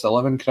the cost of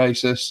living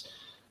crisis.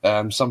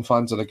 Some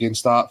fans are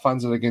against that.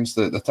 Fans are against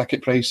the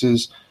ticket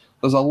prices.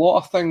 There's a lot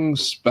of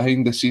things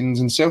behind the scenes,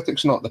 and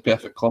Celtic's not the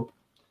perfect club.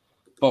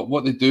 But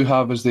what they do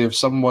have is they have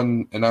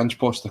someone in Ange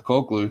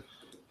Postecoglou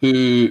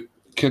who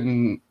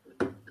can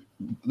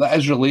that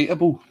is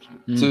relatable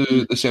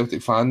to the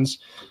Celtic fans,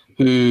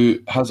 who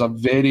has a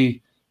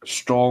very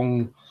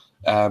strong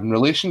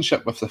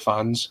relationship with the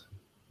fans.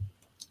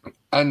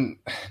 And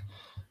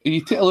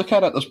you take a look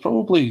at it, there's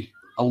probably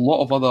a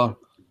lot of other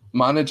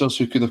managers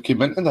who could have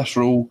come into this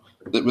role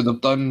that would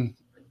have done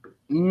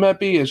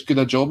maybe as good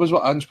a job as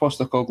what Ange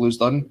Postecoglou's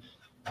done,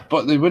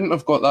 but they wouldn't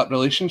have got that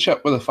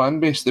relationship with the fan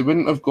base. They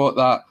wouldn't have got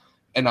that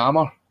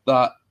enamour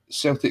that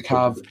Celtic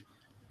have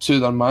to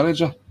their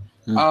manager.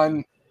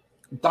 And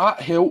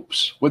that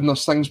helps when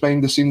there's things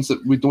behind the scenes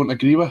that we don't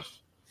agree with,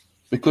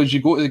 because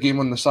you go to the game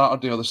on the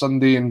Saturday or the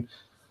Sunday and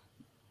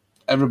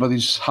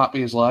everybody's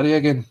happy as Larry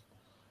again.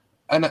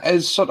 And it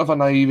is sort of a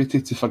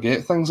naivety to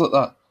forget things like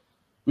that.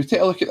 We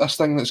take a look at this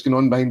thing that's going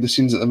on behind the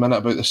scenes at the minute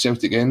about the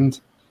Celtic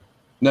end.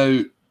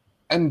 Now,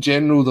 in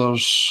general,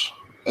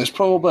 it's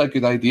probably a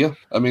good idea.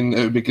 I mean,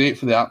 it would be great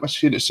for the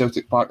atmosphere at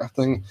Celtic Park, I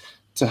think,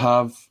 to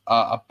have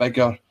a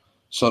bigger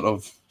sort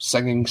of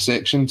singing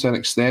section to an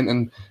extent,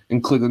 and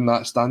including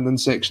that standing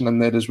section in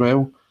there as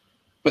well.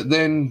 But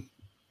then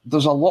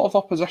there's a lot of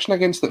opposition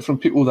against it from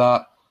people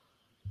that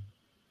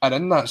are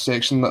in that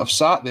section that have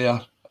sat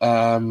there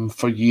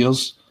for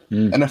years.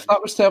 And if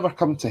that was to ever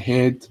come to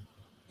head,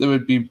 there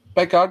would be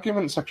big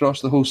arguments across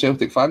the whole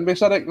Celtic fan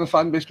base. I reckon the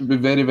fan base would be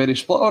very, very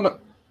split on it.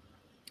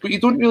 But you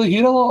don't really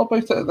hear a lot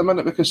about it at the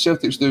minute because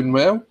Celtic's doing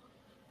well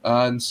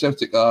and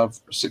Celtic are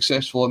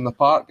successful in the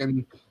park,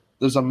 and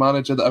there's a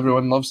manager that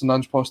everyone loves in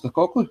Ange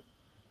Postecoglou.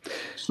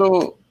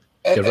 So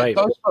it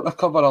does sort of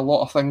cover a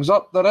lot of things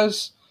up. There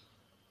is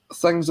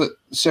things that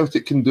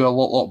Celtic can do a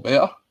lot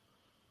better,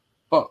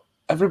 but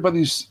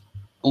everybody's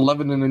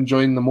living and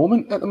enjoying the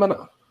moment at the minute.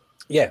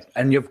 Yeah,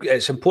 and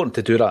it's important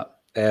to do that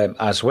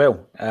as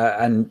well.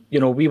 And you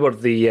know, we were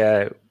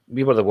the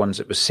ones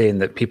that was saying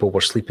that people were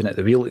sleeping at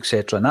the wheel,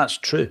 etc. And that's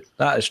true.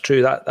 That is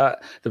true. That there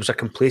was a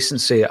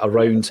complacency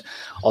around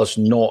us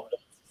not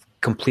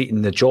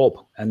completing the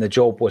job, and the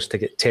job was to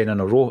get 10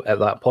 in a row at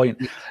that point.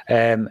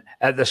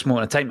 At this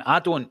moment in time, I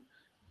don't,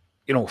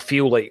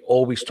 feel like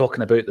always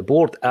talking about the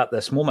board at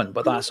this moment,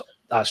 but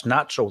that's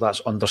natural, that's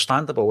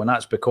understandable, and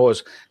that's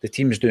because the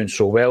team is doing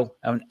so well.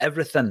 I mean,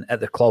 everything at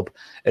the club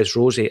is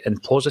rosy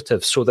and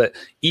positive, so that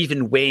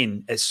even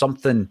when it's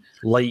something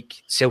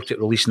like Celtic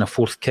releasing a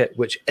fourth kit,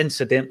 which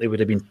incidentally would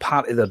have been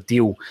part of their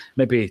deal,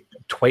 maybe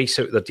twice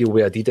out of their deal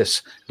with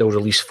Adidas, they'll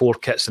release 4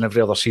 kits, and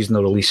every other season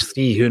they'll release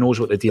 3. Who knows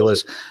what the deal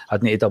is?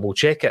 I'd need to double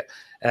check it.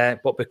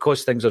 But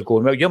because things are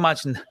going well, you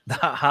imagine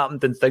that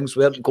happened and things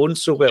weren't going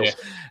so well. Yeah.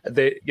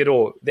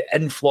 The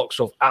influx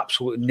of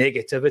absolute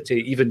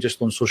negativity, even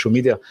just on social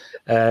media,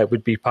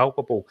 would be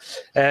palpable.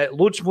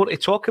 Loads more to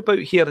talk about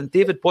here. And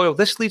David Boyle,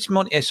 this leads me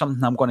on to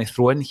something I'm going to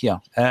throw in here.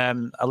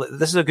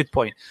 This is a good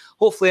point.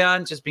 Hopefully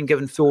Ange has been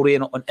given full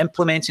rein on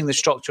implementing the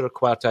structure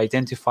required to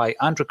identify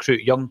and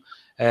recruit young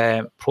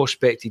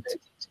prospects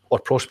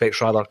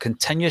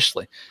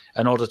continuously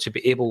in order to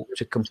be able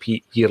to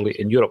compete yearly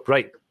in Europe.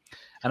 Right.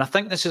 And I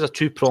think this is a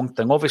two-pronged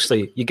thing.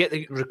 Obviously, you get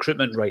the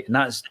recruitment right, and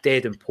that's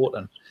dead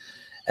important.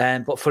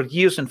 But for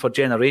years and for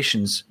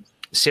generations,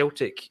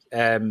 Celtic,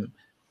 got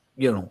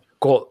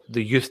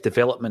the youth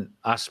development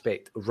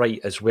aspect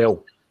right as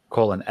well,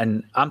 Colin.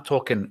 And I'm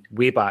talking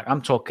way back.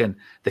 I'm talking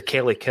the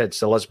Kelly kids,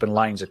 the Lisbon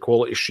Lions, the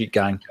Quality Street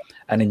gang,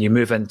 and then you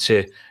move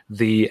into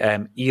the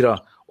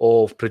era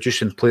of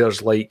producing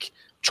players like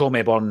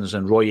Chaume Burns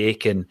and Roy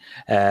Aitken,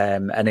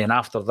 and then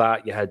after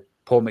that, you had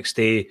Paul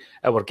McStay,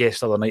 our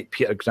guest the other night,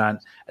 Peter Grant.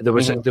 There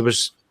was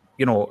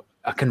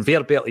a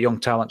conveyor belt of young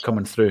talent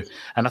coming through.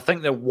 And I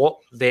think that what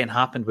then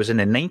happened was in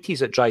the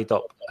 90s it dried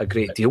up a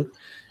great deal,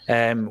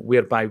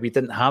 whereby we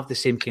didn't have the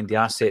same kind of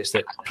assets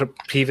that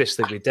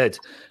previously we did.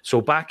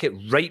 So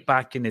right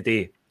back in the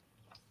day,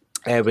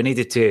 we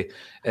needed to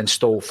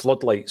install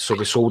floodlights, so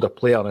we sold a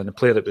player, and the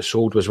player that we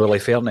sold was Willie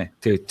Fernie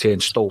to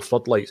install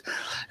floodlights.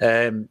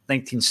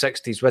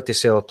 1960s, we had to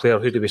sell a player.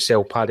 Who do we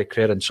sell? Paddy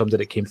Creran, somebody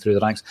that came through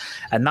the ranks.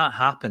 And that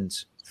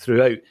happened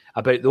throughout.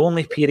 About the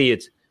only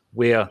period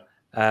where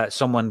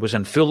someone was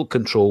in full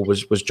control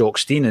was Jock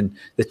Stein, and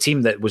the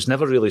team that was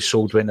never really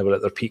sold when they were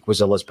at their peak was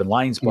the Lisbon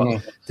Lions.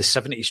 But the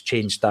 70s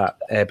changed that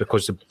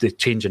because of the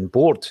change in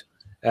board.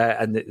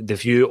 And the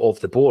view of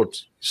the board,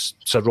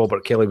 Sir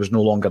Robert Kelly was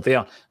no longer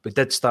there. We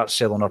did start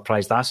selling our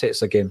prized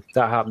assets again.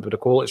 That happened with the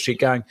Quality Street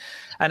gang,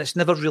 and it's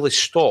never really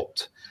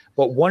stopped.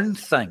 But one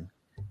thing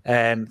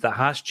that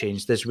has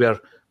changed is we're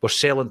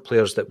selling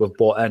players that we've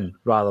bought in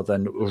rather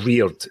than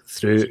reared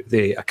through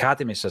the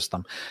academy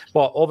system.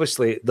 But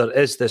obviously there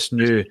is this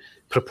new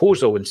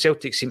proposal, and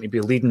Celtic seem to be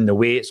leading the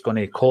way. It's going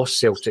to cost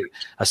Celtic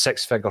a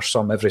 6-figure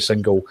sum every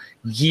single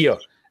year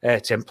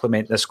to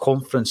implement this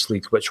Conference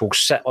League, which will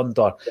sit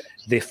under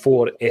the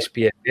 4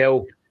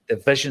 SPFL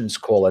divisions,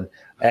 Colin.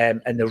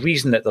 And the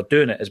reason that they're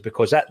doing it is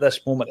because at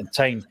this moment in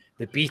time,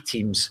 the B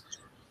teams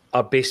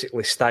are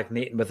basically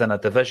stagnating within a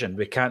division.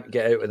 We can't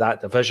get out of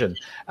that division.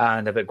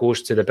 And if it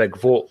goes to the big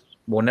vote,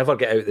 we'll never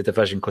get out of the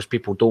division because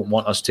people don't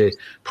want us to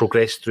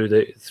progress through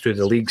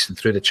the leagues and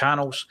through the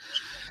channels.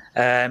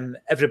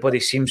 Everybody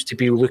seems to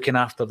be looking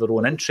after their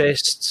own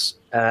interests.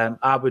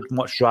 I would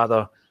much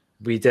rather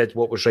we did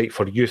what was right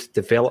for youth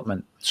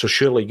development. So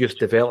surely youth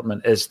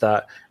development is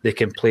that they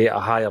can play at a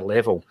higher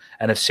level.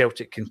 And if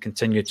Celtic can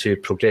continue to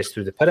progress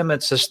through the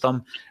pyramid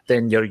system,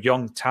 then your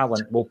young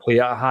talent will play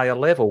at a higher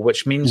level,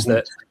 which means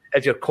that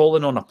if you're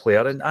calling on a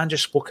player, and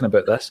Andrew's spoken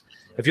about this,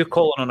 if you're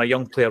calling on a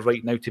young player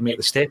right now to make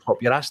the step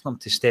up, you're asking them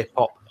to step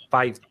up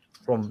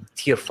from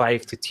tier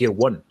 5 to tier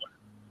 1.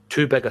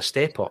 Too big a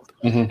step up.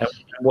 And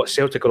what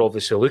Celtic are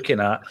obviously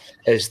looking at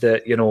is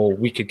that,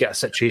 we could get a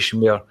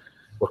situation where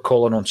we're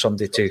calling on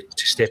somebody to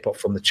step up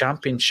from the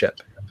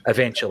Championship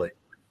eventually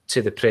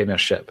to the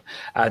Premiership.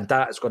 And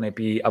that is going to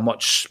be a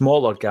much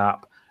smaller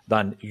gap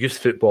than youth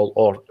football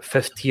or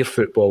fifth-tier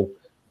football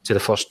to the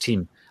first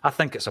team. I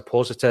think it's a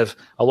positive.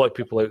 A lot of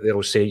people out there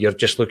will say you're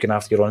just looking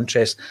after your own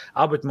interest.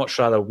 I would much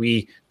rather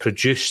we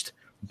produced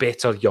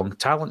better young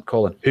talent,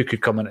 Colin, who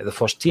could come into the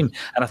first team.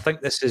 And I think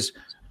this is,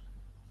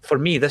 for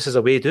me, this is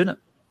a way of doing it.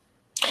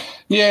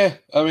 Yeah,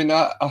 I mean,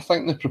 I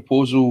think the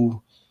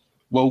proposal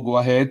will go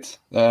ahead.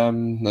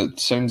 It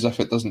sounds as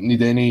if it doesn't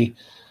need any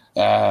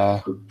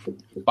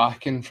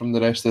backing from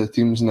the rest of the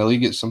teams in the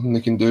league. It's something they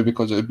can do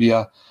because it would be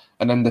an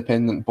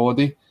independent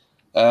body.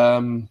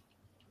 When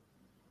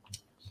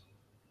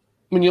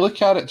you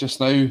look at it just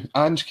now,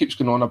 Ange keeps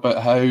going on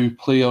about how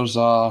players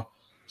are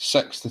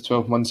 6 to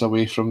 12 months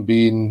away from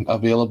being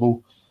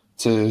available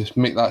to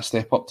make that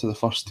step up to the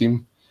first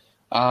team.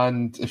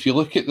 And if you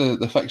look at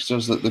the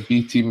fixtures that the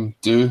B team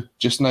do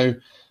just now,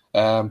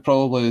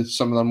 probably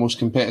some of their most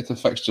competitive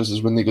fixtures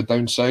is when they go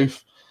down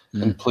south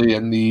and play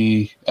in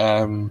the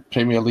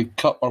Premier League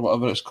Cup or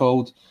whatever it's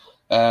called,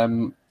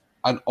 and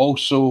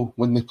also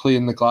when they play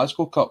in the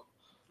Glasgow Cup,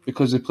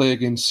 because they play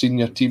against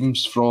senior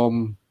teams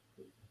from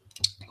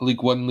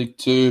League 1, League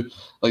 2,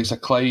 like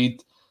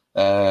Clyde,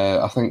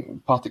 I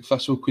think Partick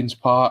Thistle, Queen's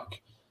Park.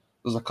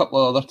 There's a couple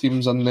of other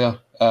teams in there,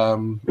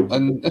 and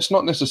it's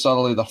not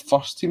necessarily their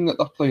first team that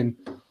they're playing,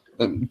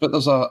 but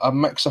there's a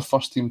mix of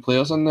first team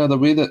players in there, the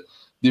way that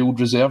the old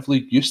reserve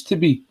league used to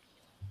be.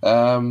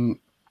 And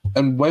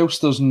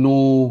whilst there's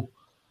no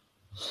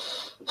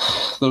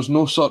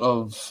sort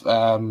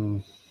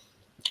of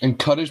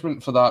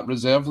encouragement for that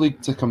reserve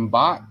league to come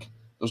back,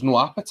 there's no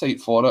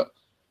appetite for it,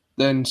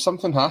 then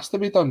something has to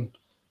be done,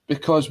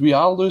 because we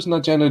are losing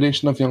a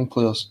generation of young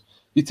players.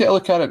 You take a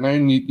look at it now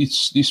and you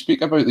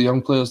speak about the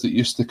young players that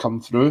used to come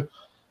through,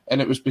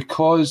 and it was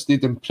because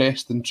they'd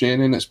impressed in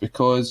training, it's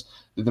because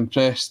they'd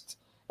impressed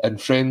in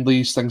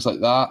friendlies, things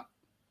like that.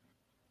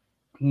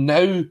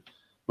 Now,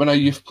 when a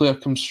youth player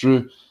comes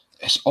through,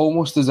 it's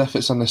almost as if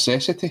it's a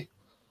necessity.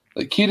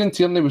 Like Kieran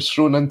Tierney was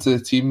thrown into the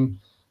team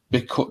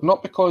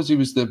not because he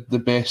was the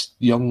best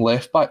young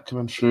left-back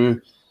coming through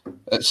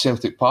at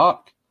Celtic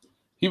Park.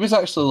 He was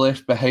actually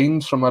left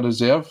behind from a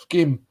reserve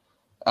game,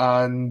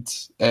 and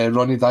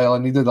Ronnie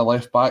Dyla needed a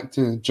left-back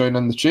to join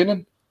in the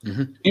training.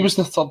 He was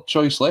the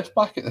third-choice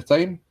left-back at the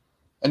time,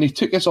 and he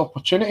took his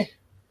opportunity.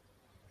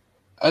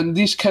 And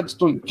these kids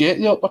don't get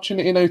the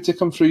opportunity now to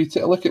come through. You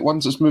take a look at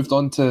ones that's moved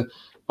on to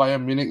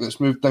Bayern Munich, that's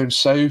moved down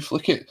south.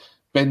 Look at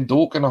Ben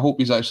Doak, and I hope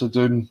he's actually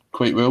doing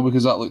quite well,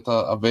 because that looked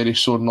a very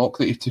sore knock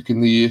that he took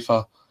in the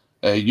UEFA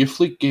Youth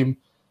League game.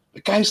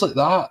 But guys like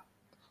that,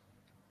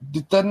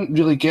 they didn't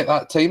really get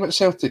that time at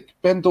Celtic.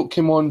 Ben Doak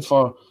came on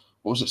for,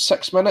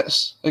 6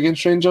 minutes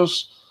against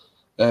Rangers.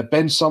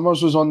 Ben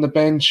Summers was on the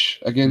bench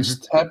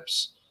against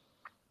Hibs.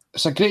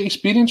 It's a great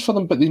experience for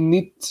them, but they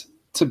need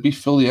to be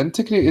fully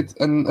integrated,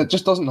 and it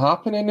just doesn't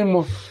happen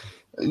anymore.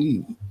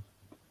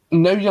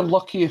 Now you're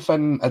lucky if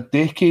in a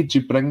decade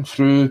you bring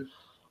through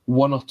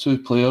 1 or 2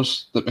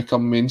 players that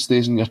become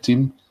mainstays in your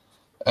team,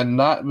 and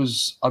that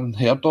was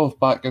unheard of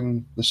back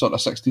in the sort of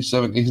 60s,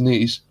 70s and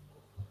 80s.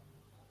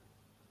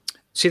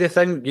 See, the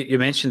thing, you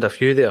mentioned a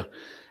few there.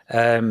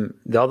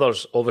 The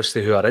others,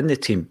 obviously, who are in the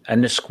team,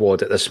 in the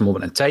squad at this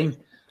moment in time,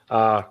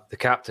 are the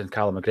captain,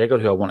 Callum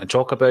McGregor, who I want to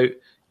talk about,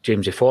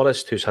 Jamesy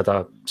Forrest, who's had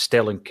a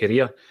sterling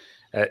career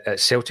at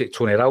Celtic,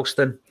 Tony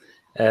Ralston,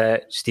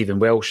 Stephen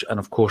Welsh, and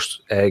of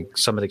course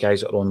some of the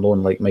guys that are on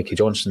loan like Mikey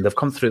Johnson. They've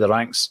come through the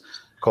ranks,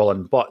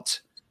 Colin, but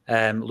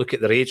look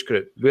at their age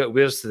group.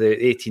 Where's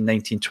the 18,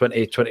 19,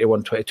 20,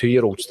 21,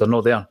 22-year-olds? They're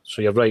not there.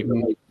 So you're right.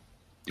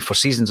 For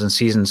seasons and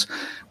seasons,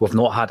 we've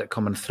not had it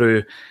coming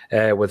through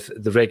with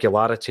the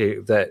regularity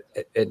that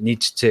it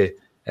needs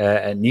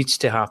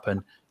to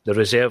happen. The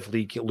reserve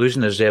league,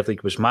 losing the reserve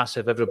league was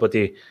massive.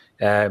 Everybody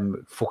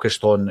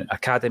focused on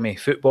academy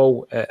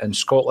football in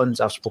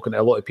Scotland. I've spoken to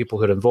a lot of people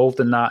who are involved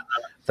in that.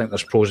 I think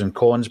there's pros and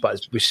cons,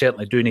 but we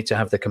certainly do need to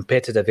have the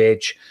competitive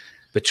edge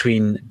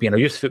between being a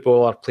youth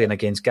footballer, playing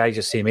against guys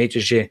the same age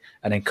as you,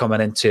 and then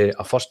coming into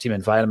a first-team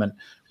environment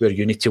where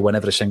you need to win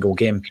every single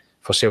game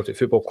for Celtic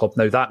Football Club.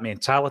 Now, that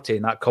mentality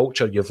and that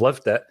culture, you've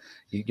lived it.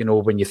 You know,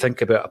 when you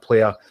think about a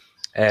player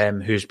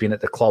who's been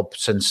at the club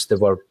since they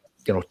were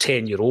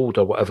 10-year-old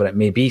or whatever it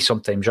may be,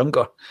 sometimes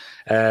younger.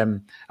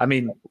 I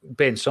mean,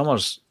 Ben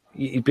Summers,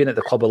 he's been at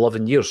the club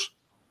 11 years.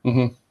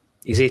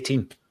 He's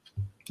 18.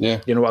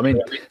 Yeah. You know what I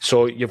mean?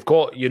 So you've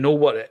got,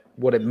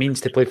 what it means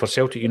to play for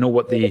Celtic. You know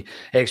what the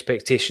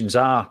expectations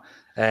are,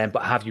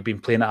 but have you been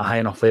playing at a high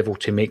enough level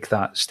to make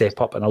that step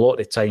up? And a lot of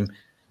the time,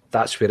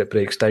 that's where it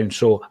breaks down.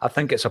 So I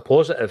think it's a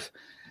positive.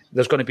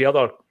 There's going to be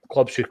other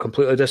clubs who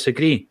completely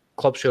disagree.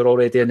 Clubs who are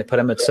already in the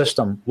pyramid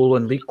system,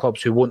 Lowland League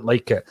clubs who won't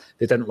like it.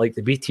 They didn't like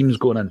the B teams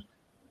going in.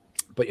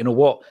 But you know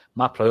what?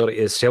 My priority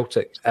is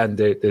Celtic and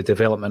the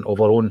development of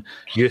our own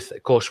youth.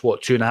 It costs,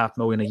 $2.5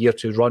 million a year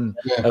to run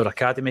our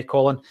academy,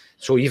 Colin.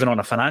 So even on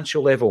a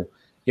financial level,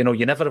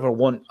 you never ever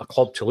want a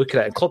club to look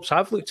at it. And clubs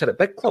have looked at it.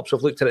 Big clubs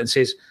have looked at it and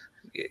says,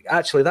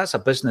 actually, that's a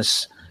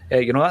business.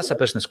 That's a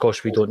business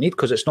cost we don't need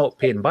because it's not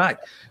paying back.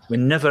 We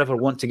never ever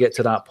want to get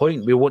to that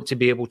point. We want to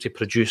be able to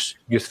produce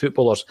youth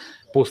footballers,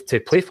 both to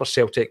play for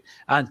Celtic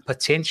and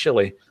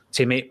potentially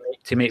to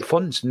make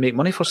funds and make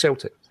money for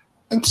Celtic.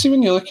 And see,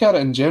 when you look at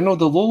it in general,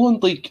 the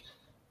Lowland League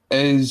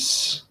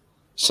is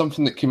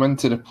something that came in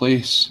to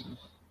replace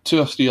 2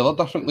 or 3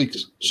 other different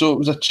leagues. So it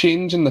was a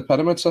change in the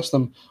pyramid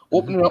system,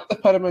 opening up the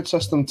pyramid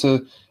system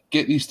to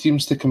get these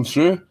teams to come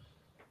through.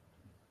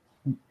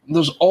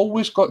 There's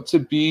always got to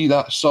be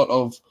that sort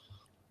of,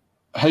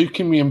 how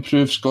can we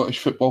improve Scottish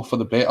football for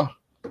the better?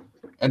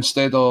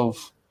 Instead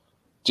of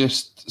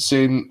just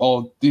saying,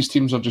 these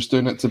teams are just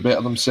doing it to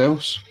better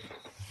themselves.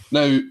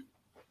 Now,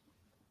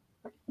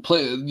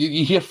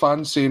 you hear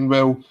fans saying,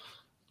 well,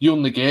 you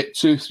only get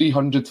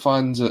 200-300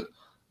 fans at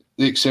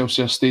the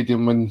Excelsior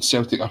Stadium when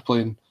Celtic are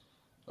playing,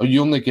 or you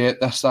only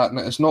get this, that, and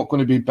it's not going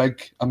to be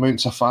big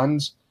amounts of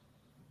fans.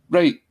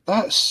 Right,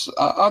 I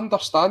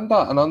understand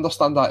that and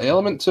understand that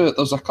element to it.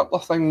 There's a couple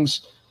of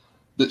things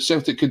that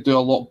Celtic could do a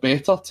lot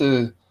better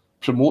to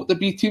promote the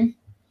B team,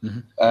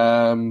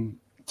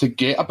 to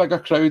get a bigger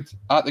crowd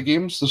at the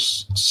games.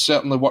 There's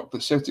certainly work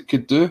that Celtic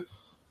could do.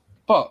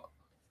 But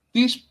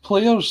these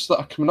players that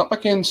are coming up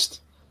against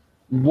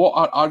what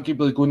are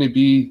arguably going to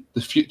be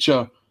the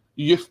future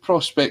youth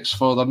prospects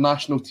for their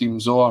national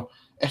teams, or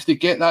if they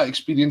get that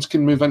experience,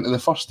 can move into the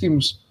first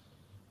teams,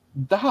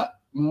 that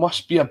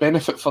must be a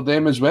benefit for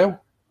them as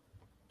well,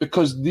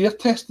 because they're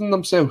testing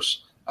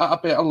themselves at a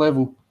better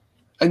level.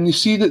 And you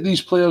see that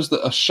these players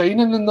that are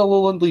shining in the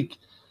Lowland League,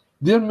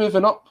 they're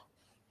moving up.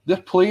 They're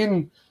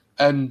playing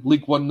in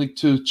League 1, League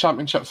 2,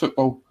 Championship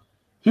football.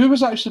 Who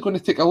was actually going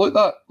to take a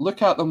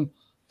look at them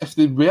if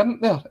they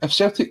weren't there? If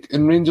Celtic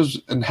and Rangers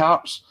and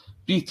Hearts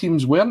B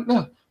teams weren't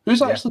there,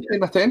 who's actually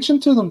paying attention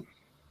to them?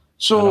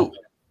 So,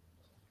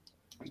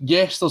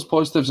 yes, there's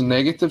positives and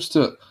negatives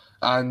to it.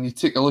 And you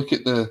take a look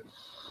at the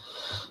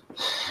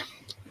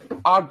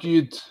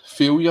argued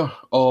failure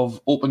of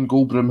Open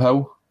Goal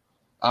Broomhill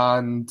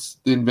and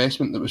the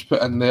investment that was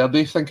put in there.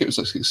 They think it was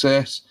a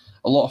success.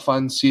 A lot of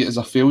fans see it as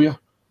a failure.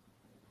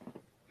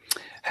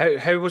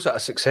 How was it a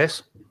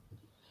success?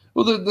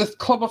 Well, the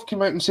club have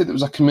come out and said it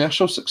was a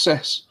commercial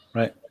success.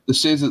 Right. They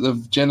say that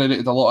they've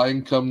generated a lot of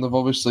income. They've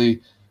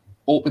obviously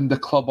opened the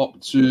club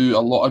up to a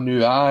lot of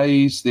new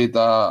eyes. They had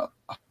a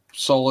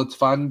solid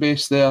fan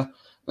base there.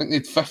 I think they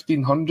had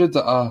 1,500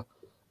 at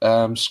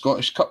a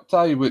Scottish Cup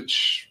tie,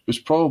 which was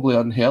probably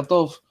unheard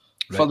of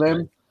for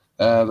them.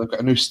 Right. They've got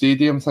a new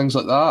stadium, things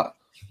like that.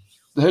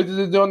 How did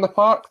they do on the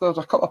park? There's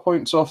a couple of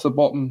points off the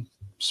bottom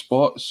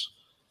spots.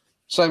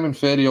 Simon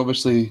Ferry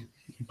obviously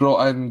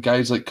brought in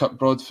guys like Kirk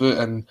Broadfoot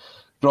and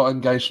brought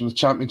in guys from the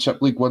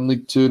Championship, League 1,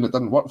 League 2, and it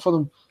didn't work for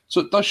them. So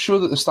it does show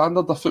that the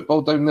standard of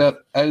football down there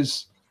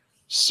is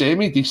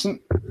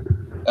semi-decent.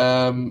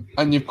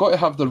 And you've got to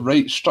have the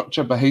right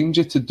structure behind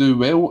you to do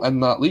well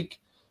in that league.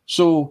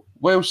 So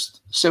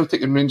whilst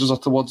Celtic and Rangers are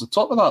towards the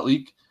top of that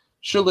league,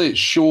 surely it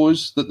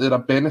shows that they're a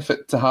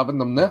benefit to having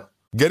them there.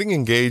 Getting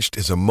engaged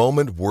is a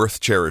moment worth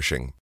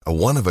cherishing. A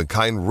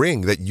one-of-a-kind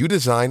ring that you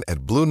design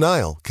at Blue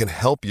Nile can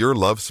help your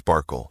love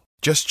sparkle.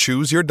 Just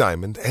choose your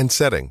diamond and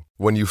setting.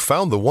 When you've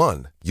found the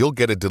one, you'll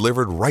get it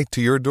delivered right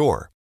to your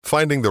door.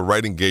 Finding the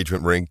right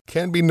engagement ring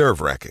can be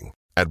nerve-wracking.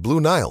 At Blue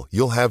Nile,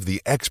 you'll have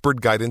the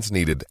expert guidance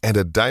needed and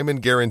a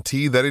diamond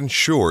guarantee that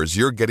ensures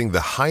you're getting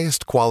the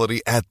highest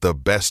quality at the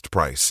best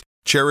price.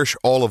 Cherish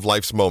all of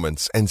life's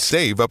moments and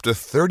save up to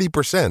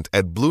 30%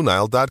 at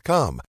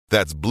BlueNile.com.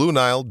 That's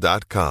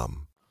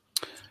BlueNile.com.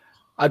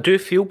 I do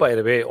feel, by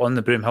the way, on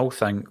the Broomhill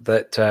thing,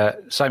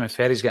 that Simon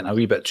Ferry's getting a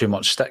wee bit too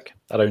much stick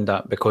around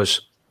that,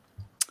 because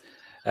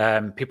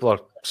people are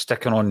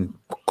sticking on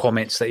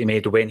comments that he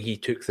made when he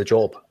took the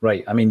job.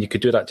 Right? I mean, you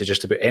could do that to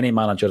just about any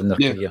manager in their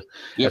career.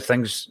 Yeah. If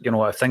things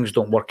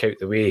don't work out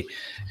the way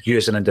you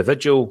as an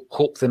individual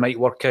hope they might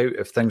work out,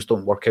 if things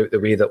don't work out the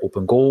way that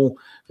Open Goal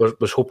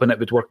was hoping it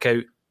would work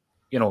out,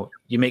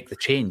 you make the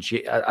change.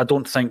 I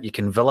don't think you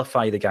can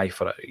vilify the guy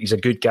for it. He's a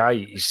good guy.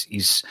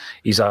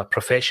 He's a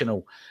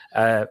professional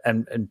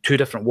in two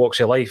different walks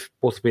of life,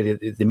 both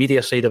with the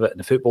media side of it and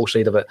the football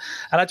side of it.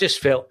 And I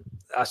just felt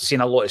I've seen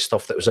a lot of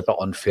stuff that was a bit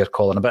unfair,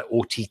 Colin, a bit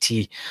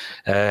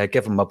OTT.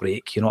 Give him a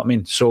break, you know what I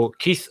mean? So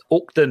Keith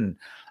Oakden,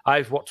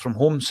 I've worked from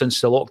home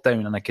since the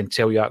lockdown, and I can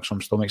tell you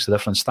Acsom still makes a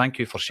difference. Thank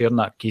you for sharing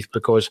that, Keith,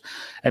 because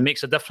it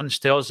makes a difference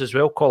to us as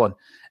well, Colin.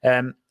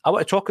 I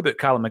want to talk about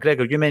Callum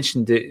McGregor. You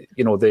mentioned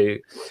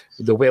the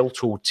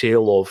well-told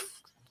tale of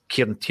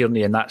Kieran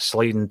Tierney and that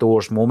sliding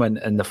doors moment,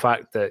 and the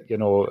fact that,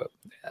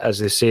 as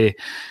they say,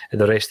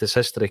 the rest is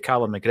history.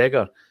 Callum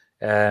McGregor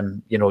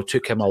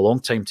Took him a long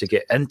time to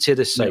get into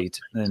the side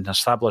and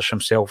establish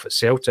himself at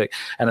Celtic.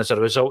 And as a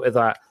result of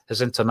that,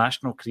 his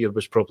international career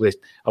was probably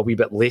a wee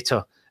bit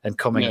later in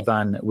coming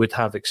than would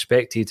have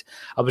expected.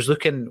 I was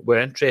looking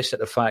with interest at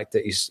the fact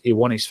that he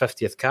won his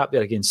 50th cap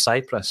there against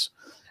Cyprus.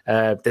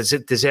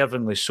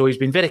 Deservingly so. He's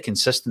been very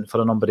consistent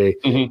for a number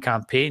of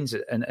campaigns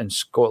in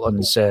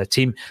Scotland's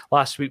team.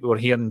 Last week we were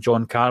hearing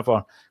John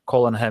Carver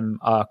calling him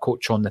a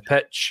coach on the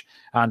pitch.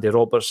 Andy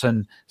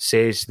Robertson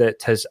says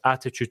that his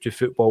attitude to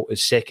football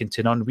is second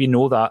to none. We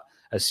know that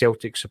as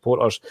Celtic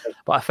supporters.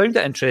 But I found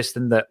it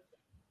interesting that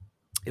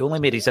he only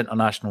made his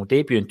international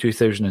debut in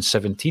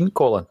 2017,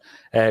 Colin,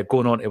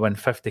 going on to win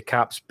 50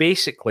 caps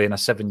basically in a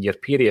 7-year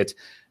period.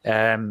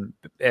 In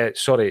a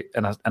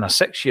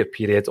 6-year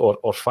period,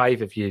 or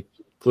 5 if you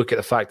look at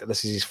the fact that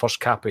this is his first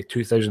cap of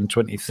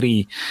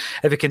 2023.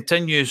 If he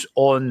continues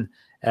on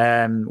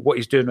what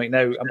he's doing right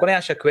now, I'm going to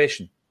ask you a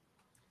question.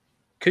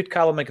 Could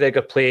Callum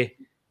McGregor play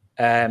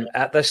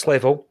at this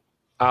level,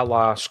 a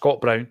la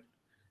Scott Brown,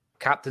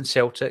 captain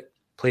Celtic,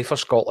 play for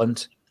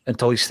Scotland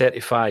until he's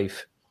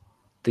 35?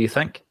 Do you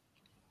think?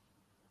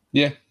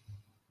 Yeah.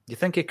 You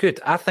think he could?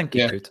 I think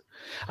he could.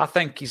 I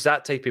think he's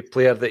that type of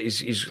player that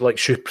he's like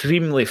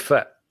supremely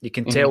fit. You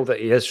can tell that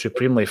he is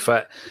supremely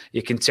fit.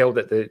 You can tell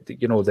that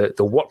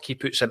the work he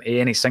puts into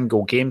any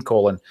single game,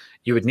 Colin,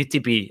 you would need to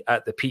be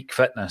at the peak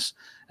fitness.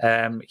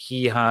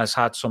 He has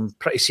had some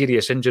pretty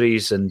serious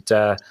injuries and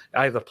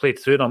either played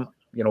through them,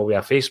 with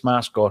a face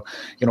mask, or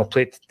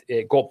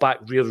got back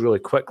really, really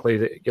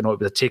quickly. It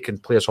would have taken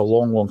players a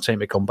long, long time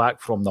to come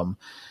back from them.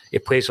 He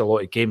plays a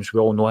lot of games.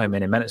 We all know how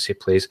many minutes he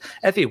plays.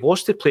 If he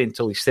was to play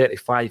until he's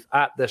 35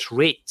 at this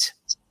rate,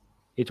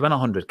 he'd win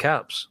 100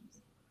 caps.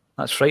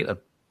 That's frightening.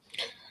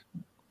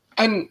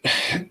 And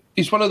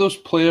he's one of those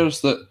players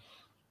that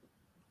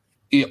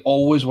he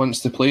always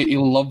wants to play. He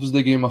loves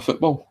the game of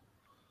football.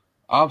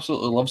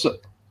 Absolutely loves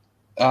it.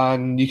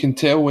 And you can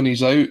tell when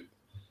he's out,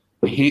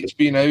 he hates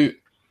being out.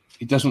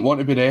 He doesn't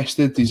want to be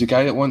rested. He's a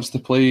guy that wants to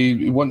play.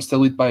 He wants to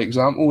lead by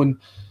example. And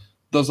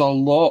there's a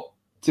lot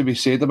to be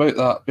said about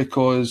that,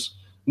 because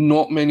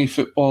not many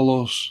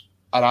footballers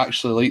are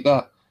actually like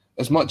that.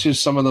 As much as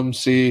some of them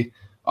say,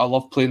 I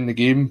love playing the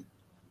game,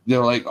 they're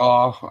like,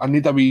 I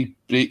need a wee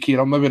break here.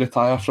 I'll maybe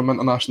retire from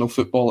international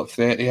football at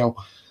 30.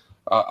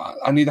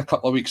 I need a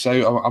couple of weeks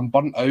out. I'm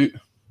burnt out.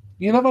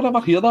 You never ever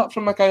hear that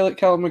from a guy like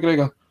Callum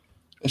McGregor.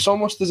 It's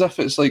almost as if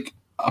it's like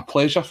a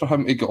pleasure for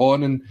him to get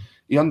on, and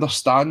he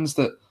understands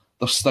that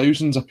there's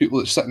thousands of people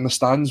that sit in the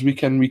stands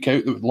week in, week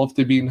out that would love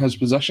to be in his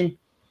position,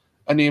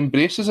 and he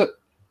embraces it.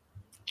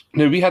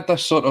 Now, we had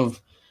this sort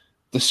of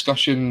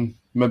discussion,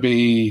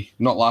 maybe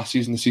not last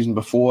season, the season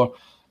before,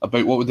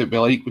 about what would it be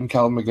like when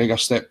Callum McGregor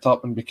stepped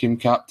up and became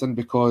captain,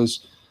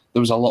 because there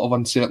was a lot of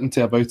uncertainty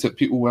about it.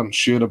 People weren't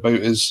sure about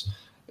his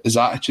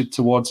attitude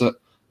towards it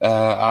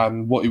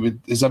and what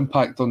his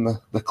impact on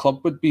the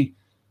club would be.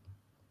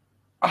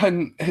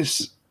 And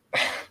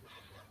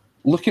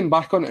looking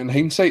back on it in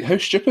hindsight, how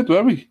stupid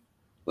were we?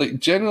 Like,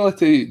 generally,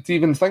 to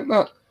even think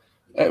that.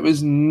 It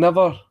was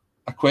never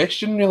a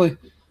question, really.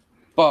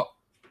 But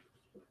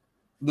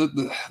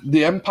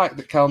the impact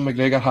that Callum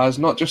McGregor has,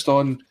 not just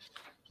on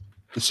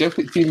the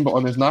Celtic team, but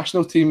on his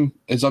national team,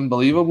 is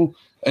unbelievable.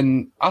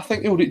 And I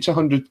think he'll reach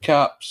 100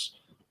 caps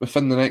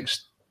within the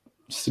next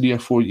 3 or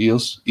 4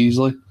 years,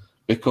 easily,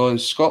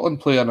 because Scotland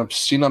play an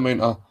obscene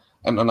amount of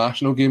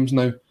international games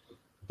now.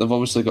 They've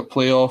obviously got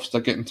playoffs,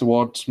 they're getting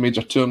towards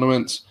major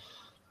tournaments.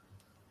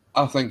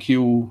 I think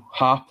he'll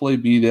happily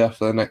be there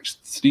for the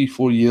next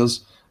 3-4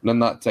 years, and in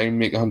that time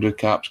make 100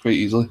 caps quite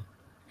easily.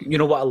 You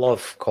know what I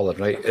love, Colin,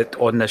 right,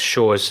 on this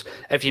show is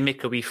if you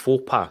make a wee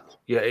faux pas,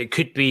 it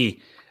could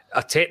be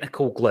a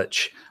technical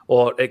glitch,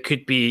 or it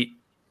could be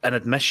an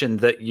admission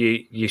that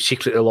you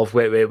secretly love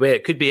wet.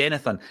 It could be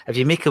anything. If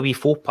you make a wee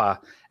faux pas,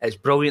 it's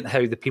brilliant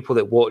how the people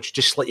that watch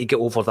just let you get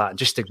over that and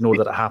just ignore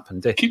that it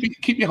happened.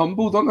 Keep you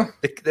humble, don't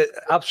they?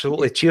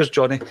 Absolutely. Cheers,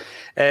 Johnny.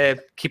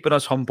 Keeping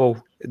us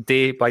humble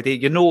day by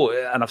day.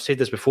 And I've said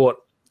this before,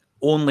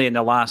 only in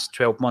the last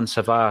 12 months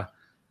have I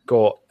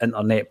got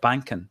internet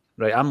banking.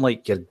 Right, I'm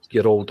like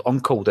your old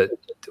uncle that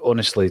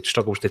honestly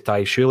struggles to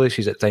tie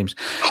shoelaces at times.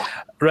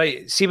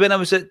 Right, see, when I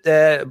was at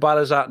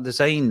Barras Art and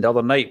Design the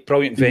other night,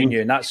 brilliant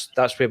venue, and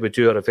that's where we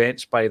do our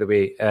events, by the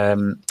way.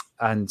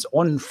 And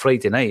on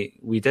Friday night,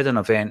 we did an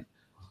event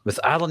with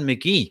Alan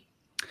McGee.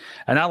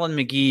 And Alan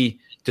McGee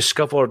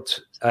discovered,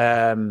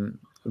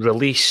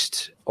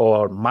 released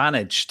or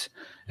managed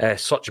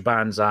such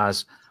bands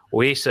as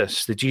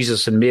Oasis, the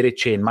Jesus and Mary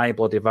Chain, My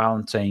Bloody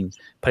Valentine,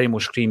 Primal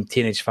Scream,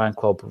 Teenage Fan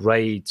Club,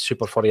 Ride,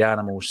 Super Furry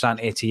Animals, Saint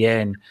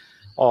Etienne.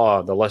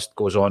 Oh, the list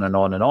goes on and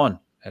on and on.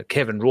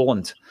 Kevin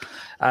Rowland.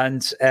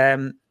 And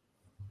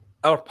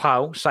our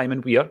pal, Simon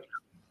Weir,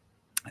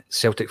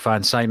 Celtic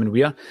fan Simon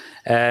Weir,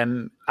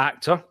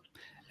 actor,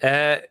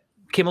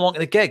 came along to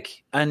the gig.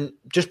 And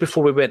just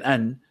before we went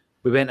in,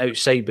 we went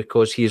outside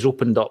because he has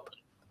opened up,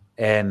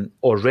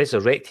 or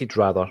resurrected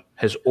rather,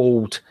 his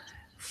old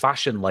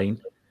fashion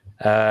line,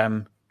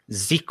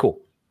 Zico.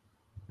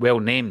 Well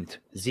named,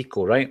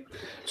 Zico, right?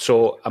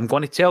 So I'm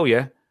going to tell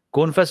you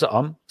Go and visit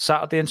him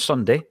Saturday and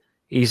Sunday.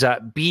 He's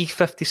at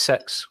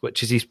B56,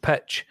 which is his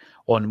pitch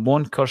on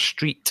Moncur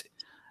Street,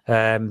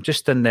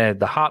 just in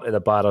the heart of the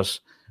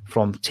Barras,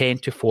 from 10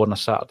 to 4 on a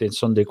Saturday and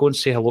Sunday. Go and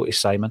say hello to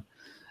Simon.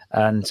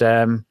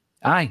 And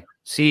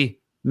see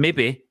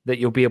maybe that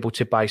you'll be able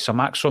to buy some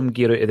Acsom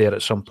gear out of there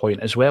at some point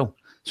as well.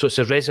 So it's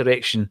a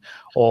resurrection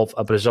of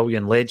a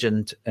Brazilian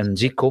legend in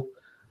Zico.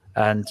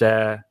 And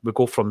we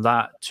go from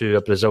that to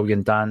a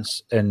Brazilian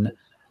dance in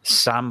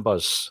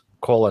Sambas.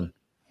 Colin,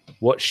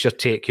 what's your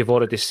take? You've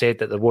already said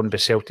that there won't be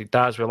Celtic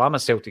Das. Well, I'm a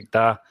Celtic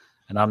Da,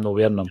 and I'm not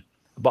wearing them.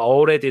 But I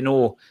already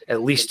know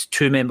at least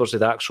 2 members of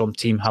the Acsom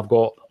team have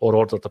got or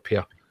ordered a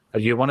pair. Are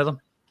you one of them?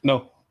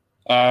 No.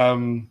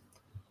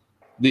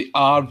 They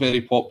are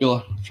very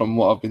popular from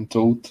what I've been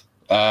told.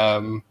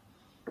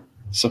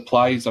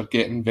 Supplies are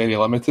getting very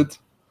limited.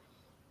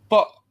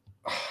 But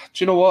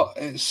do you know what?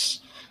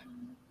 It's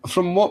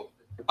from what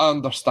I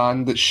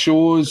understand, it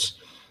shows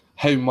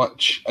how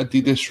much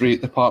Adidas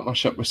rate the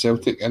partnership with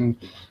Celtic, and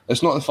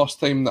it's not the first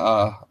time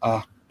that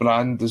a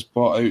brand has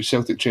brought out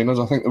Celtic trainers.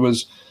 I think there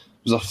was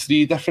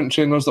 3 different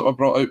trainers that were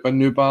brought out by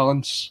New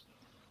Balance.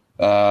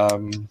 I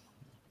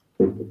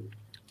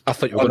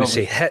thought you were going to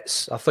say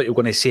Hits. I thought you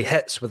were going to say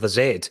Hits with a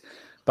Z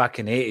back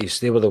in the 80s.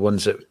 They were the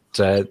ones that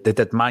they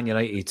did Man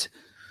United,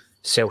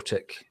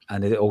 Celtic,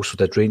 and they also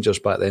did Rangers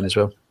back then as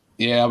well.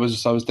 Yeah, I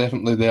was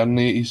definitely there in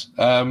the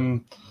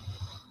 80s.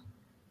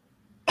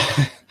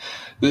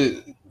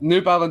 The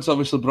New Balance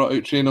obviously brought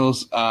out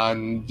trainers,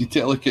 and you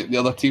take a look at the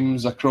other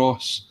teams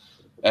across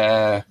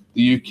the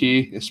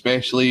UK,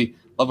 especially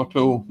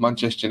Liverpool,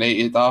 Manchester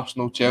United,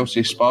 Arsenal,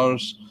 Chelsea,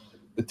 Spurs,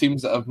 the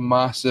teams that have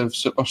massive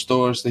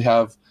superstores. They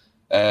have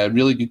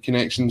really good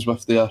connections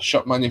with their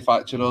shirt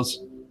manufacturers.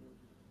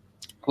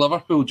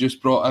 Liverpool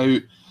just brought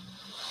out,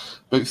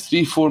 about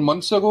 3-4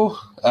 months ago,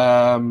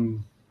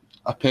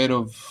 a pair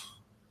of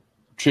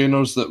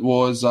trainers that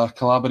was a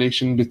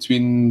collaboration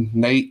between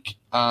Nike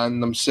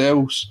and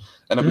themselves,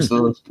 and it was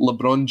the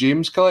LeBron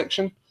James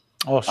collection.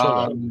 Oh,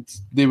 sorry. And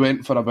they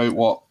went for about,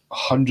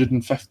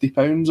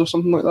 £150 or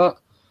something like that.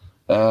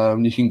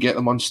 You can get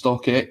them on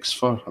StockX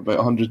for about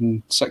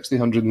 160,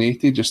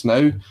 180 just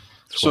now.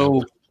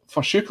 So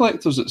for shoe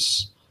collectors,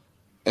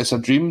 it's a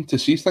dream to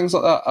see things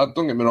like that.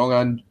 Don't get me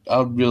wrong,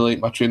 I really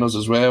like my trainers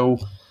as well.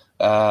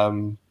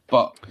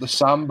 But the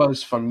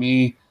Sambas, for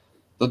me,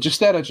 they're just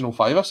the original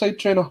 5-a-side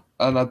trainer.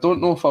 And I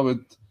don't know if I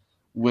would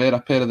wear a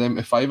pair of them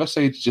to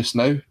 5-a-sides just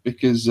now,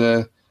 because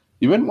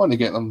you wouldn't want to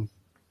get them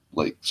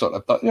like sort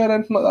of dirty or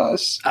anything like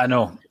that. I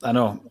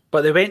know.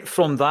 But they went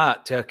from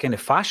that to a kind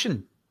of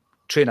fashion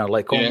trainer,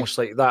 like almost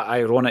like that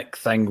ironic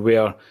thing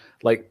where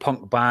like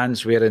punk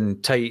bands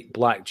wearing tight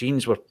black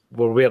jeans were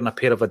wearing a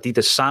pair of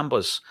Adidas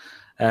Sambas,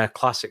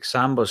 classic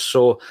Sambas.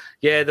 So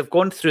yeah, they've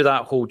gone through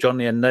that whole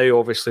journey, and now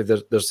obviously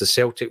there's the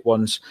Celtic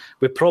ones.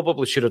 We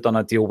probably should have done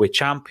a deal with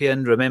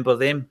Champion. Remember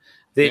them?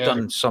 They'd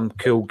done some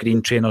cool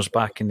green trainers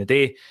back in the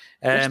day.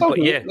 They're still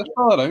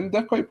around.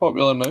 They're quite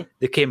popular now.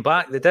 They came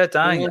back. They did.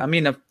 I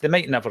mean, they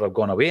might never have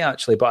gone away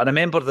actually, but I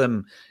remember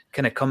them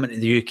kind of coming to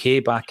the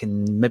UK back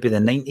in maybe the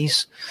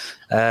 90s,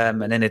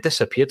 and then they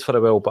disappeared for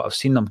a while. But I've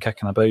seen them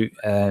kicking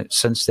about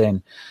since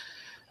then,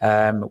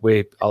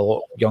 with a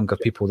lot younger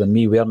people than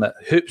me wearing it.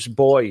 Hoops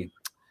boy.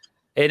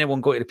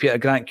 Anyone go to the Peter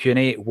Grant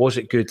Q&A? Was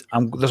it good?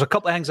 There's a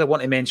couple of things I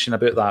want to mention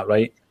about that,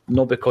 right?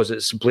 Not because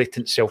it's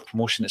blatant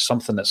self-promotion, it's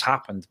something that's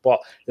happened.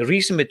 But the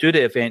reason we do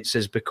the events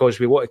is because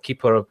we want to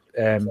keep our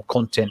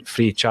content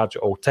free of charge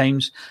at all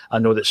times. I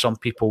know that some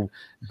people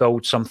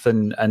build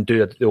something and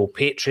do the old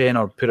Patreon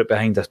or put it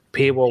behind a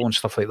paywall and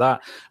stuff like that.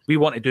 We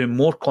want to do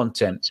more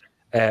content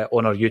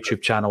on our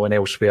YouTube channel and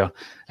elsewhere.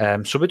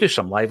 So we do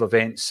some live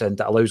events, and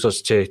that allows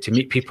us to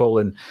meet people,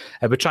 and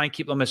we try and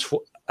keep them as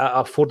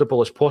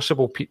affordable as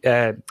possible,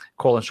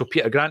 Colin. So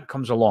Peter Grant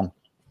comes along.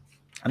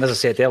 And as I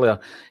said earlier,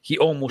 he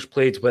almost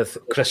played with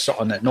Chris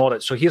Sutton at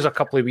Norwich. So here's a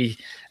couple of wee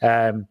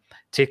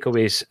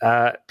takeaways.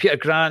 Peter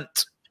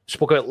Grant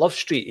spoke about Love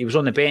Street. He was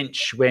on the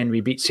bench when we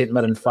beat St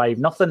Mirren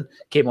 5-0.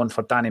 Came on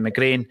for Danny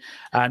McGrain.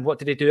 And what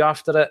did he do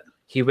after it?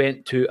 He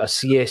went to a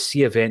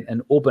CSC event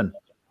in Oban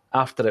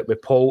after it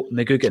with Paul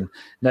McGugan.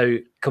 Now,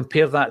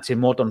 compare that to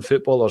modern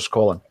footballers,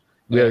 Colin,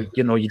 where,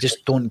 you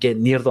just don't get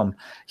near them.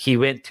 He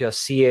went to a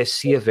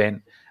CSC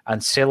event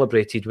and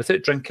celebrated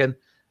without drinking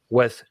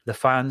with the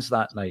fans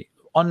that night.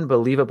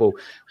 Unbelievable.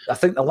 I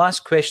think the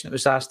last question that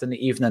was asked in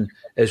the evening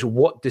is,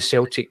 what does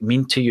Celtic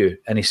mean to you?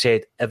 And he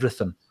said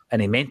everything.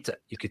 And he meant it.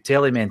 You could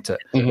tell he meant it.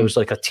 Mm-hmm. It was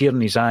like a tear in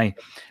his eye.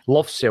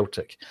 Love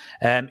Celtic.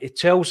 It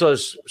tells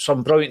us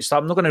some brilliant stuff.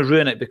 I'm not going to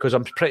ruin it because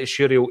I'm pretty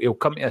sure he'll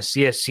come to a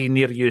CSC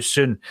near you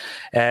soon.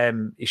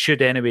 He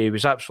should anyway. He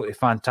was absolutely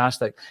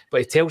fantastic.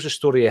 But he tells the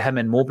story of him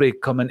and Mowbray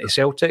coming to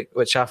Celtic,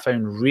 which I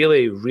found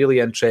really, really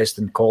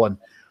interesting, Colin.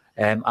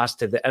 As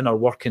to the inner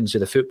workings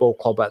of the football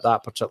club at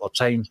that particular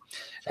time.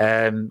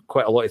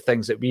 Quite a lot of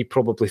things that we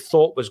probably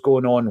thought was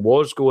going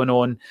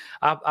on.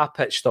 I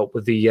pitched up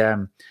with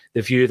the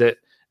view that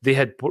they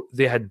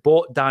had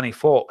bought Danny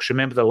Fox,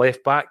 remember the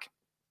left back,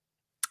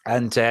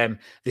 and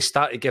they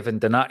started giving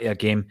Donati a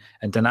game,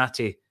 and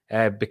Donati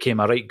became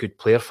a right good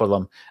player for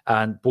them,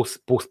 and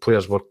both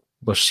players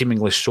were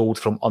seemingly sold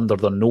from under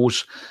their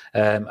nose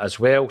as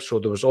well. So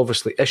there was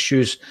obviously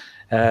issues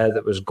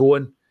that was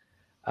going,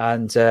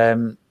 and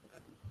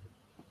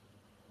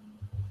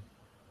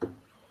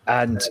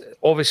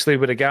obviously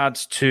with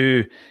regards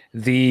to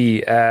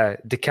the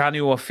Di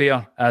Canio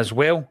affair as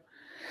well,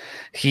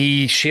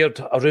 he shared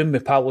a room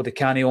with Paolo Di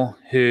Canio,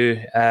 who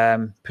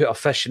put a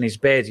fish in his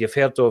bed. You've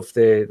heard of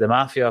the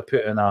mafia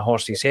putting a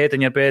horse's head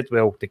in your bed.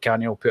 Well, Di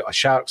Canio put a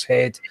shark's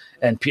head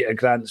in Peter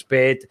Grant's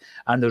bed,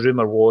 and the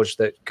rumour was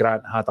that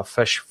Grant had a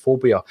fish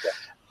phobia.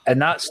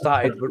 And that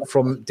started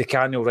from Di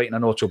Canio writing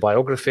an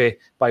autobiography,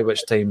 by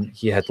which time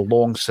he had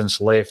long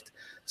since left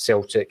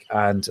Celtic,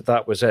 and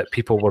that was it.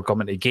 People were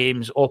coming to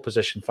games,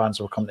 opposition fans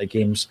were coming to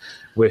games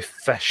with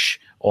fish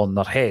on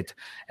their head,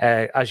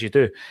 as you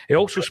do. He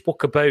also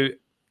spoke about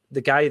the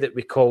guy that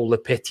we call Le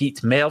Petit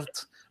Merde.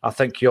 I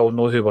think you all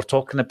know who we're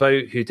talking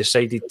about, who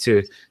decided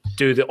to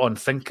do the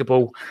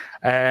unthinkable.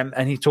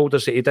 And he told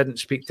us that he didn't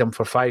speak to him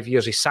for 5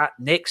 years. He sat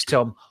next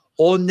to him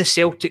on the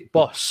Celtic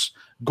bus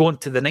going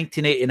to the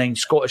 1989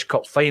 Scottish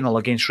Cup final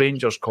against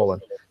Rangers, Colin.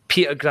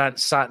 Peter Grant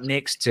sat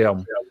next to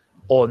him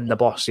on the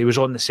bus. He was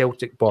on the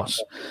Celtic bus.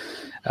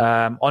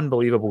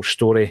 Unbelievable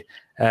story.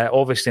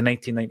 Obviously,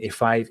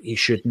 1995, he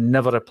should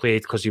never have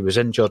played because he was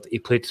injured. He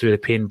played through the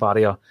pain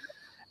barrier.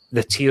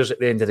 The tears at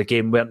the end of the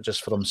game weren't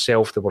just for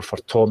himself, they were for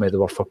Tommy, they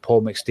were for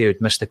Paul McStay, who'd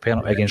missed the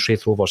penalty against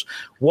Wraith Rovers.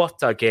 What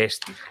a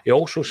guest. He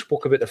also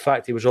spoke about the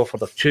fact he was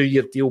offered a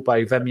 2-year deal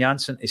by Wim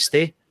Jansen to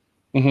stay,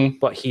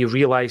 but he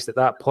realised at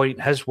that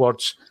point, his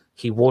words,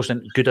 he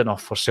wasn't good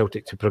enough for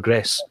Celtic to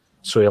progress,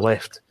 so he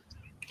left.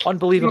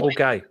 Unbelievable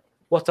guy.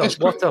 What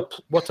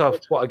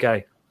a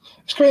guy.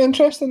 It's quite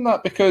interesting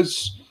that,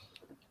 because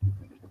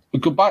we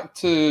go back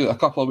to a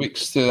couple of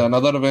weeks to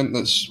another event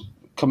that's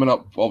coming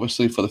up,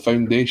 obviously, for the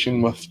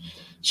foundation with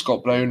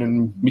Scott Brown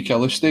and Mika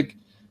Lustig.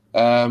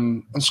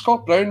 And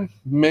Scott Brown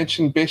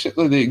mentioned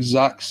basically the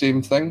exact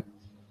same thing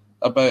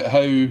about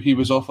how he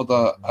was offered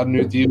a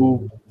new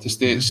deal to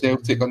stay at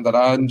Celtic under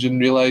Ange and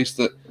realised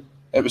that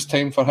it was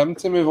time for him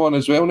to move on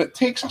as well. And it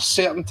takes a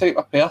certain type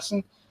of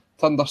person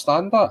to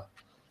understand that.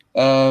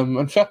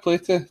 And fair play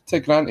to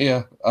Granty.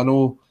 I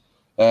know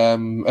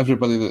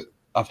everybody that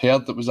I've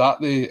heard that was at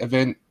the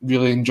event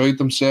really enjoyed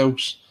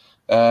themselves.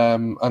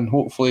 And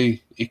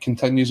hopefully he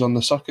continues on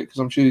the circuit, because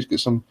I'm sure he's got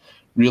some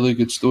really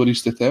good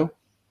stories to tell.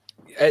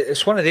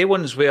 It's one of the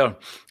ones where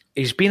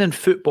he's been in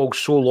football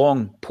so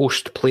long